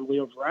Gael and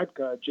Leo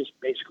Varadkar just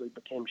basically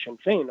became Sinn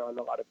Féin on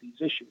a lot of these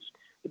issues.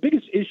 The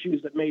biggest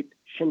issues that made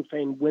Sinn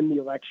Féin win the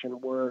election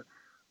was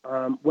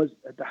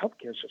the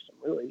healthcare system,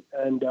 really,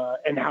 and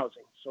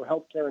housing. So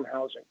healthcare and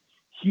housing,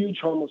 huge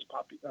homeless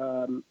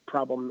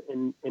problem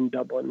in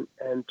Dublin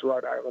and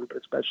throughout Ireland, but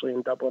especially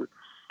in Dublin,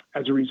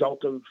 as a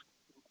result of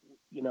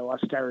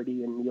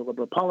austerity and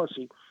neoliberal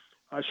policy.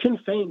 Sinn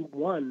Féin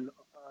won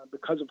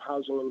because of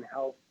housing and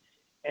health,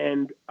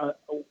 and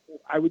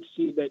I would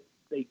see that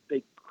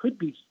they could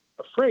be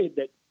afraid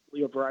that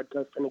Leo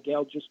Varadkar, Fine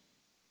Gael, just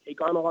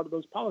take on a lot of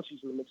those policies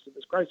in the midst of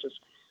this crisis.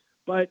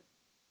 But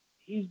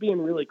he's being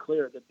really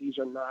clear that these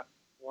are not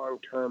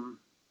long-term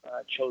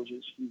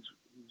changes he's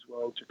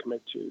willing to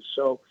commit to.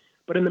 So,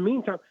 but in the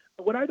meantime,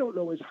 what I don't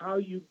know is how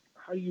you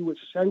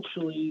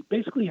essentially,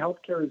 basically,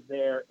 healthcare is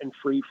there and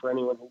free for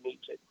anyone who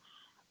needs it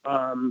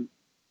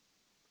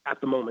at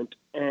the moment,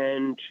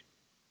 and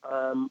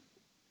I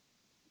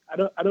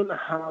don't know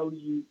how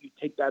you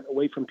take that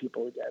away from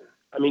people again.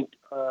 I mean,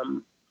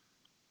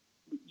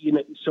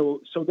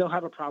 so they'll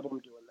have a problem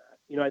doing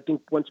that. I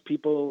think once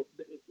people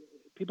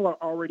are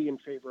already in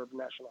favor of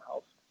national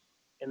health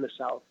in the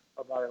south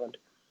of Ireland,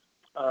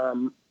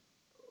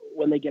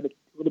 when they get a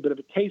little bit of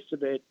a taste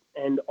of it,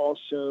 and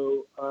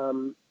also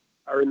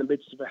are in the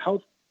midst of a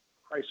health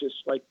crisis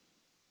like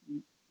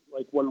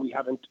one we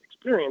haven't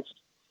experienced,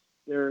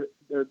 they're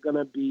going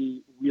to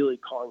be really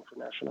calling for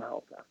national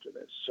health after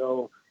this.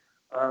 So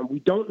we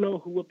don't know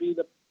who will be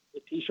the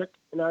Taoiseach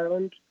in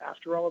Ireland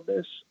after all of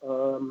this,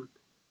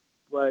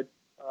 but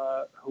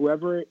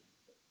whoever it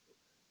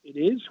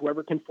is,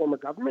 whoever can form a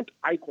government,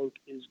 I think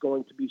is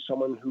going to be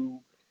someone who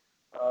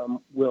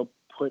will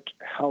put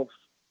health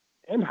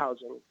and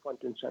housing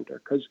front and center,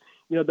 because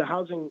the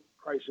housing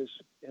crisis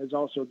has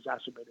also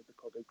exacerbated the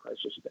COVID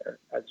crisis there,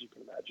 as you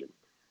can imagine,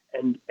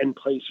 and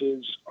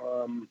places,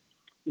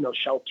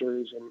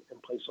 shelters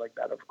and places like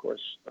that, of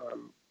course,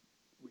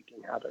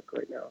 wreaking havoc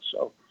right now.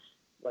 So,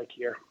 like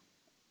here.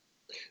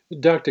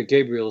 Dr.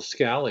 Gabriel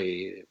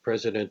Scally,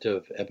 president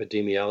of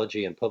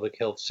Epidemiology and Public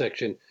Health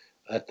section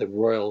at the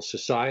Royal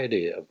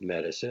Society of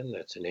Medicine,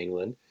 that's in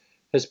England,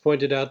 has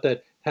pointed out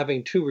that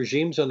having two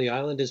regimes on the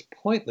island is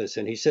pointless.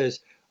 And he says,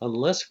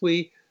 unless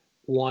we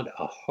want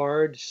a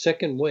hard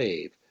second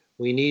wave,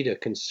 we need a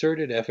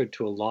concerted effort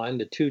to align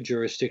the two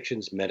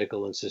jurisdictions'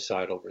 medical and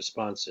societal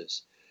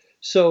responses.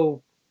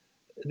 So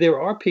there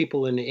are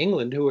people in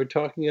England who are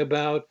talking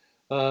about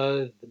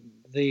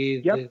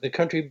Yep. the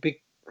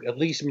country at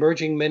least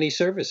merging many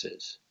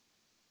services.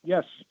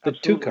 Yes, The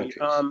two absolutely.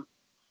 countries.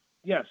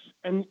 Yes,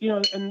 and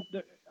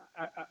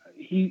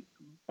he,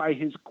 by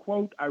his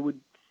quote, I would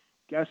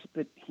guess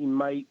that he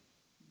might,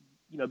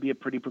 be a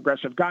pretty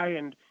progressive guy.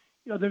 And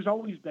there's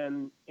always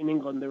been in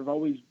England, there have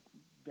always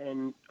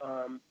been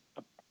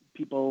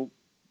people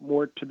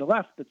more to the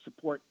left that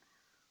support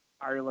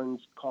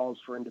Ireland's calls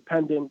for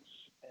independence,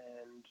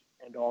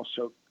 and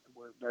also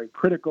were very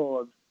critical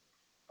of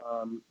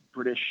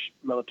British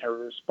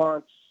military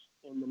response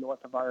in the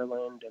north of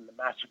Ireland and the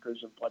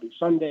massacres of Bloody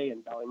Sunday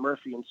and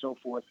Ballymurphy and so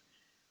forth,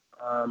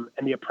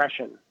 and the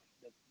oppression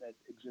that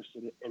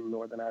existed in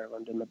Northern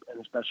Ireland and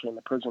especially in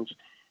the prisons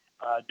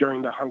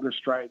during the hunger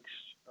strikes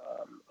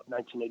of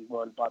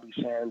 1981. Bobby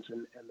Sands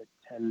and the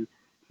 10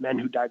 men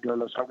who died during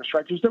those hunger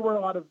strikes. There were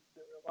a lot of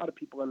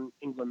people in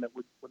England that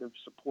would have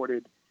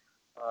supported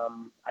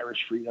Irish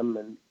freedom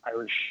and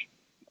Irish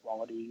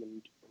equality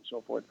and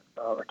so forth,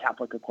 or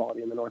Catholic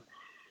equality in the north.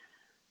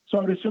 So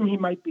I would assume he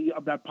might be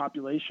of that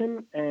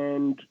population,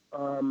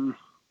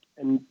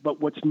 but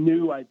what's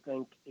new, I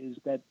think, is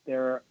that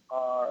there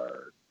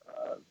are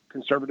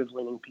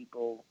conservative-leaning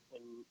people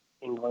in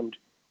England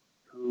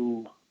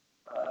who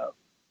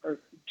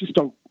just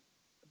don't,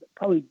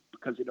 probably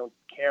because they don't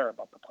care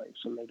about the place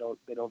and they don't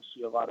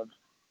see a lot of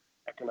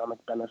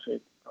economic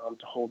benefit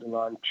to holding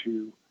on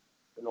to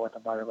the north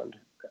of Ireland.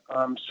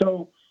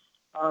 So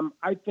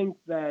I think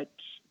that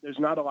there's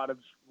not a lot of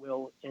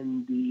will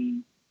in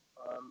the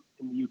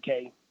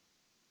UK.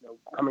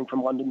 Coming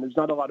from London, there's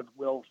not a lot of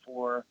will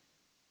for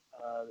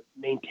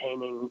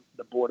maintaining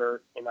the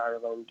border in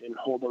Ireland and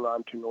holding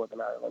on to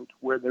Northern Ireland.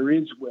 Where there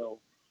is will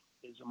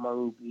is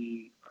among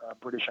the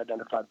British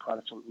identified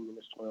Protestant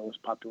Unionist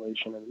Loyalist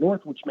population in the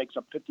north, which makes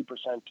up 50%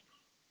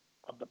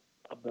 of the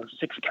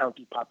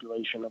six-county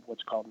population of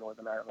what's called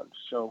Northern Ireland.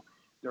 So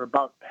they're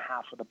about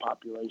half of the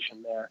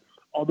population there.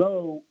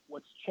 Although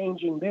what's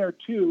changing there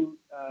too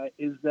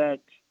is that,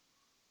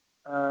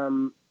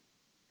 and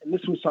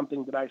this was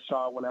something that I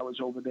saw when I was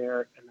over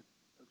there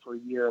for a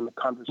year, and the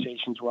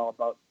conversations were all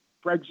about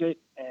Brexit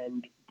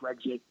and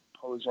Brexit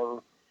posing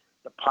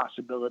the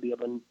possibility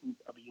of a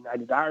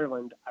united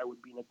Ireland. I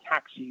would be in a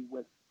taxi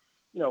with,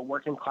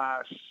 working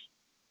class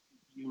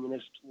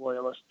unionist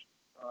loyalist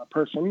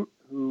person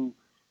who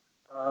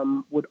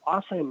would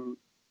often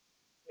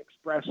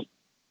express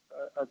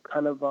a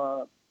kind of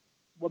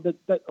that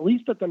at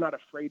least that they're not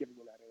afraid of a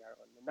united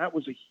Ireland, and that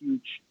was a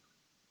huge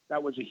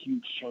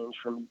change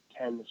from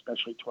 10,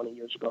 especially 20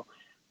 years ago.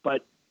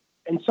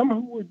 And some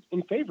who were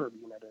in favor of a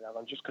united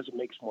Ireland just because it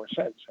makes more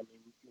sense. I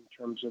mean, in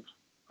terms of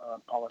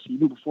policy,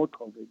 even before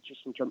COVID,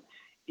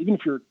 even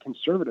if you're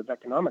conservative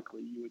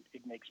economically,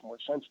 it makes more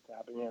sense to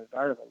have a united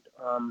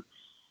Ireland.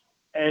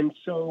 And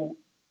so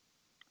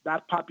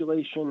that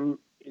population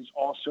is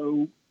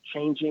also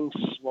changing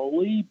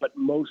slowly, but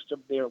most of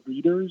their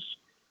leaders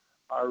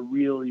are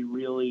really,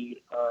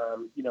 really, are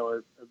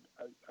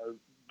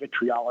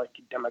vitriolic,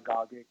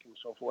 demagogic, and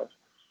so forth.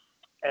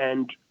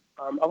 And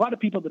a lot of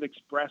people that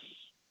express,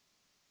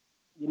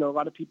 a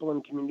lot of people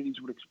in communities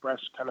would express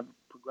kind of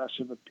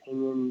progressive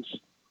opinions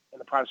in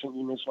the Protestant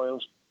Unionist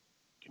Loyalist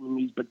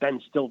communities, but then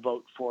still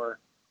vote for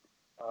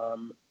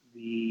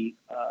the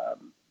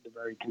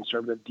very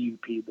conservative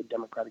DUP, the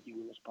Democratic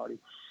Unionist Party.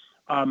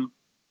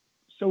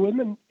 So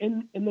in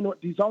the North,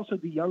 there's also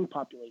the young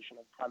population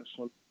of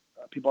Protestant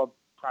people of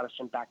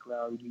Protestant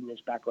background,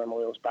 Unionist background,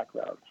 Loyalist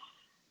background,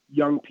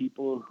 young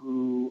people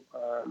who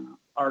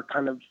are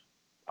kind of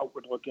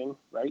outward-looking,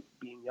 right,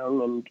 being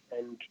young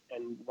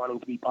and wanting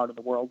to be part of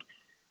the world,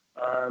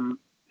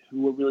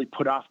 who were really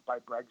put off by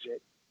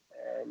Brexit,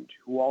 and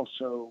who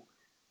also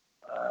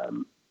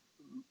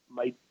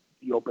might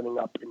be opening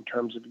up in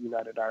terms of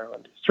United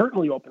Ireland.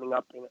 Certainly opening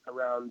up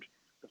around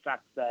the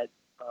fact that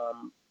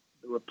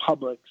the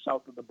Republic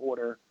south of the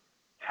border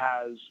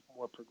has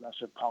more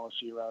progressive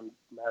policy around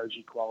marriage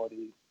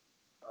equality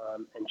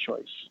and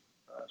choice.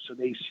 So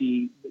they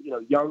see,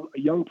 a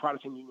young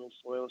Protestant Unionist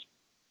Loyalist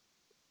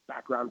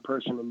background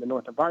person in the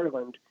north of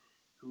Ireland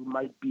who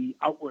might be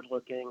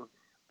outward-looking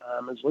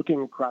is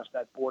looking across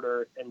that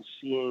border and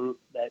seeing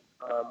that,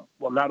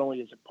 not only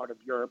is it part of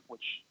Europe,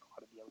 which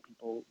a lot of young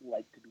people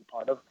like to be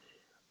part of,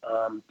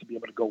 to be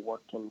able to go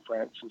work in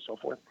France and so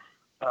forth,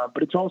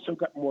 but it's also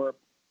got more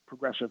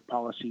progressive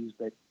policies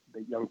that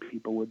young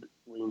people would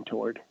lean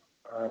toward.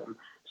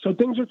 So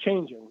things are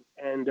changing,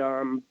 and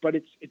but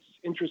it's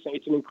interesting.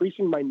 It's an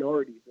increasing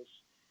minority.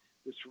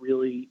 This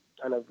really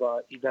kind of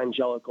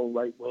evangelical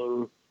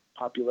right-wing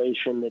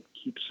population that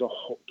keeps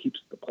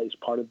the place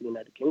part of the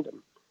United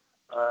Kingdom,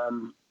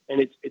 and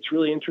it's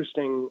really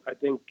interesting. I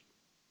think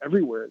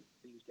everywhere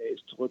these days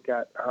to look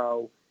at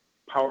how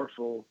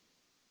powerful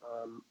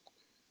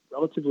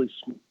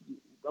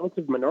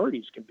relative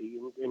minorities can be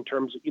in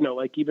terms of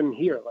like even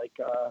here, like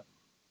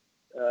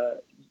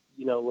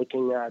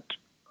looking at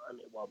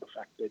the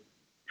fact that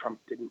Trump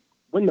didn't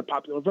win the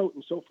popular vote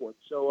and so forth.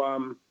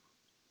 So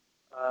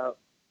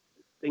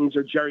things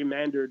are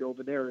gerrymandered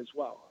over there as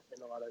well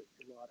in a lot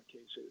of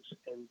cases,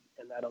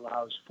 and that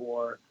allows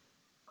for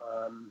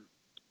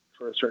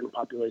certain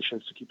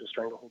populations to keep a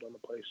stranglehold on the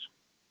place.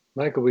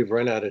 Michael, we've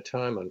run out of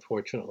time,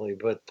 unfortunately,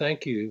 but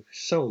thank you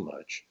so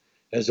much,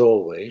 as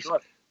always. Sure.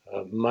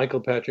 Michael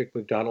Patrick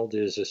McDonald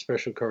is a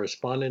special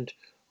correspondent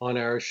on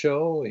our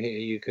show.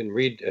 You can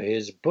read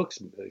his books,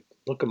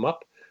 look him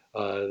up.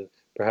 Uh,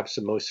 Perhaps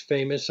the most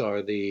famous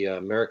are the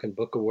American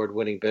Book Award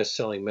winning best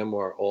selling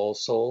memoir, All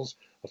Souls,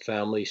 a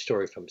family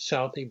story from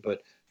Southie,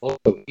 but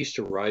also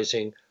Easter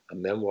Rising, a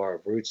memoir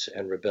of roots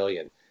and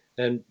rebellion.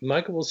 And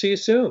Michael, we'll see you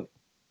soon.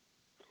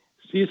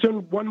 See you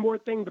soon. One more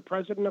thing. The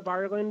president of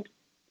Ireland,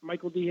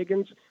 Michael D.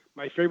 Higgins,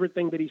 my favorite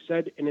thing that he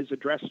said in his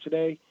address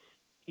today,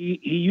 he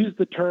used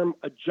the term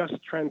a just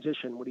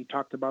transition when he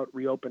talked about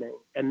reopening.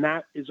 And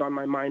that is on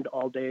my mind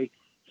all day,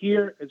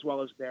 here as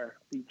well as there.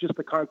 Just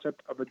the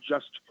concept of a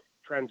just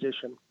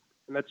transition.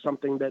 And that's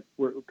something that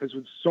because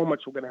there's so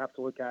much we're going to have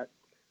to look at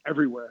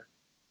everywhere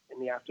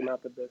in the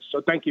aftermath of this.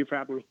 So thank you for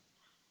having me.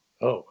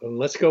 Oh, and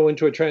let's go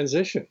into a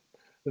transition.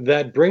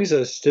 That brings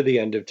us to the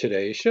end of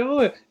today's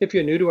show. If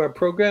you're new to our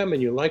program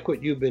and you like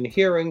what you've been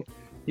hearing,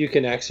 you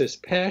can access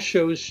past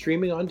shows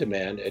streaming on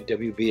demand at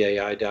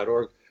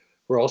WBAI.org.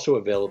 We're also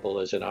available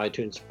as an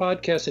iTunes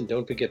podcast, and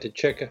don't forget to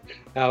check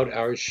out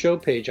our show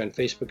page on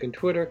Facebook and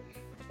Twitter.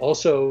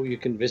 Also, you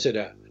can visit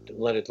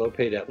Leonard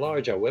Lopate at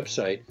Large, our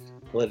website,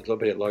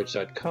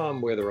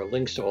 leonardlopateatlarge.com, where there are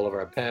links to all of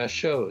our past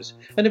shows.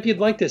 And if you'd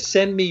like to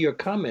send me your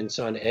comments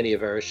on any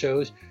of our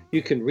shows,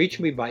 you can reach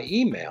me by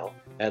email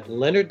at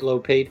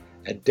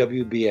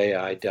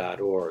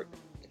leonardlopate@wbai.org.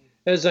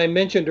 As I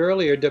mentioned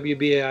earlier,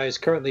 WBAI is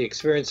currently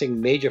experiencing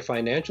major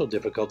financial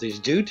difficulties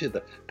due to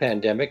the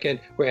pandemic, and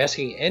we're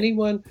asking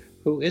anyone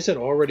who isn't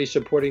already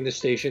supporting the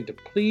station to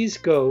please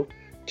go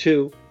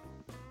to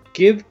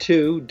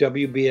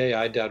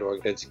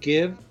give2wbai.org. That's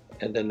give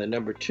and then the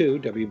number 2,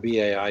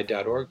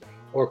 wbai.org,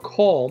 or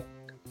call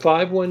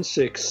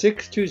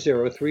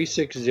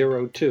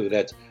 516-620-3602.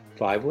 That's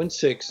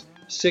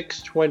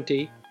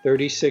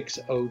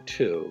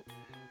 516-620-3602.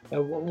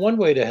 One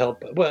way to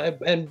help, well,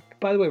 and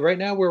by the way, right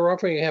now we're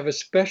have a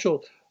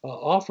special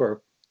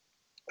offer,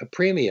 a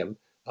premium.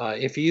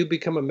 If you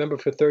become a member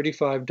for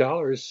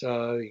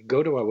 $35,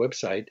 go to our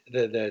website,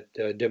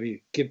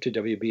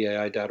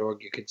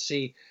 give2wbai.org. You can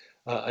see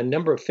a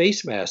number of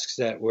face masks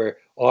that we're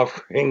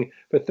offering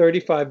for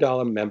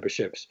 $35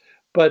 memberships.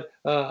 But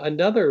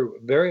another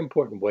very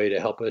important way to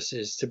help us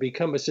is to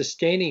become a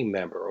sustaining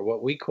member, or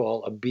what we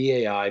call a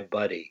BAI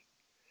buddy.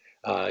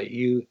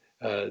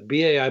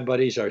 BAI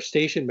buddies are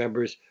station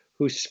members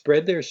who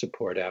spread their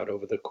support out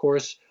over the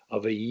course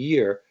of a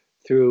year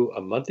through a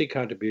monthly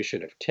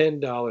contribution of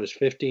 $10,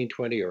 $15,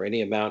 $20, or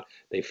any amount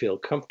they feel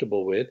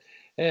comfortable with.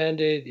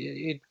 And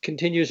it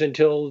continues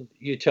until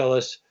you tell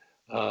us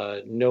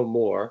no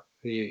more.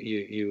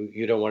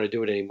 You don't want to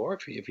do it anymore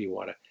if you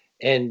want to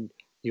end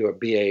your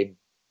BAI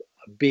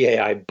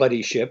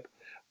buddyship.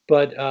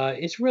 But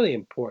it's really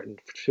important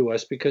to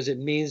us because it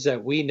means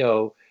that we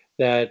know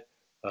that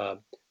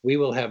we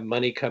will have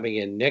money coming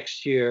in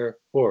next year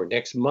or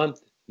next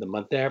month, the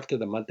month after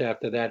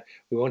that.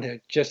 We won't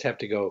just have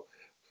to go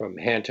from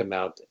hand to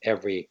mouth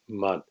every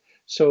month.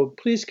 So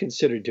please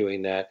consider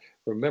doing that.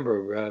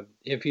 Remember,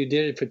 if you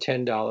did it for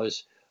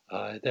 $10,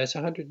 that's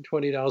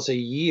 $120 a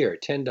year,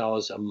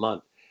 $10 a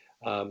month.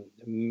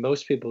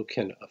 Most people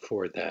can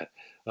afford that.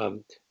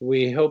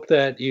 We hope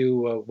that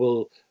you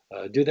will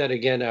do that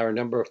again. Our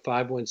number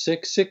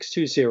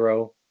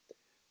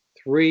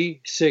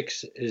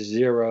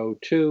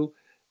 516-620-3602.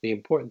 The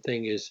important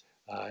thing is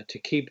to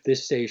keep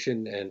this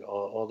station and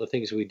all the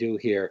things we do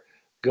here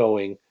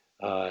going.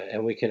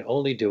 And we can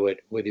only do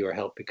it with your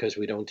help because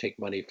we don't take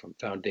money from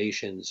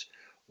foundations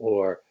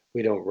or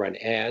we don't run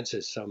ads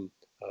as some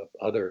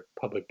other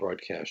public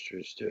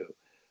broadcasters do.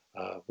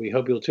 We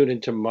hope you'll tune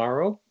in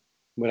tomorrow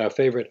when our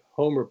favorite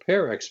home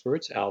repair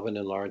experts, Alvin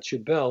and Lawrence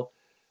Schubel,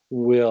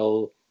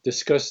 will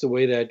discuss the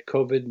way that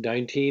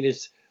COVID-19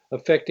 is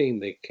affecting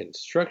the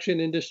construction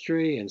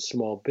industry and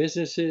small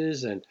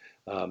businesses and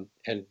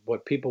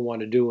what people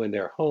want to do in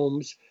their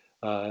homes.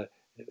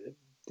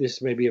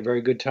 This may be a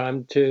very good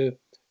time to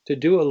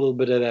do a little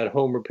bit of that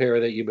home repair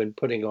that you've been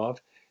putting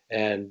off.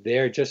 And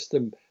they're just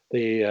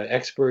the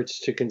experts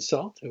to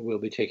consult, and we'll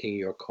be taking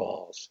your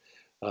calls.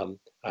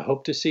 I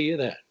hope to see you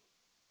then.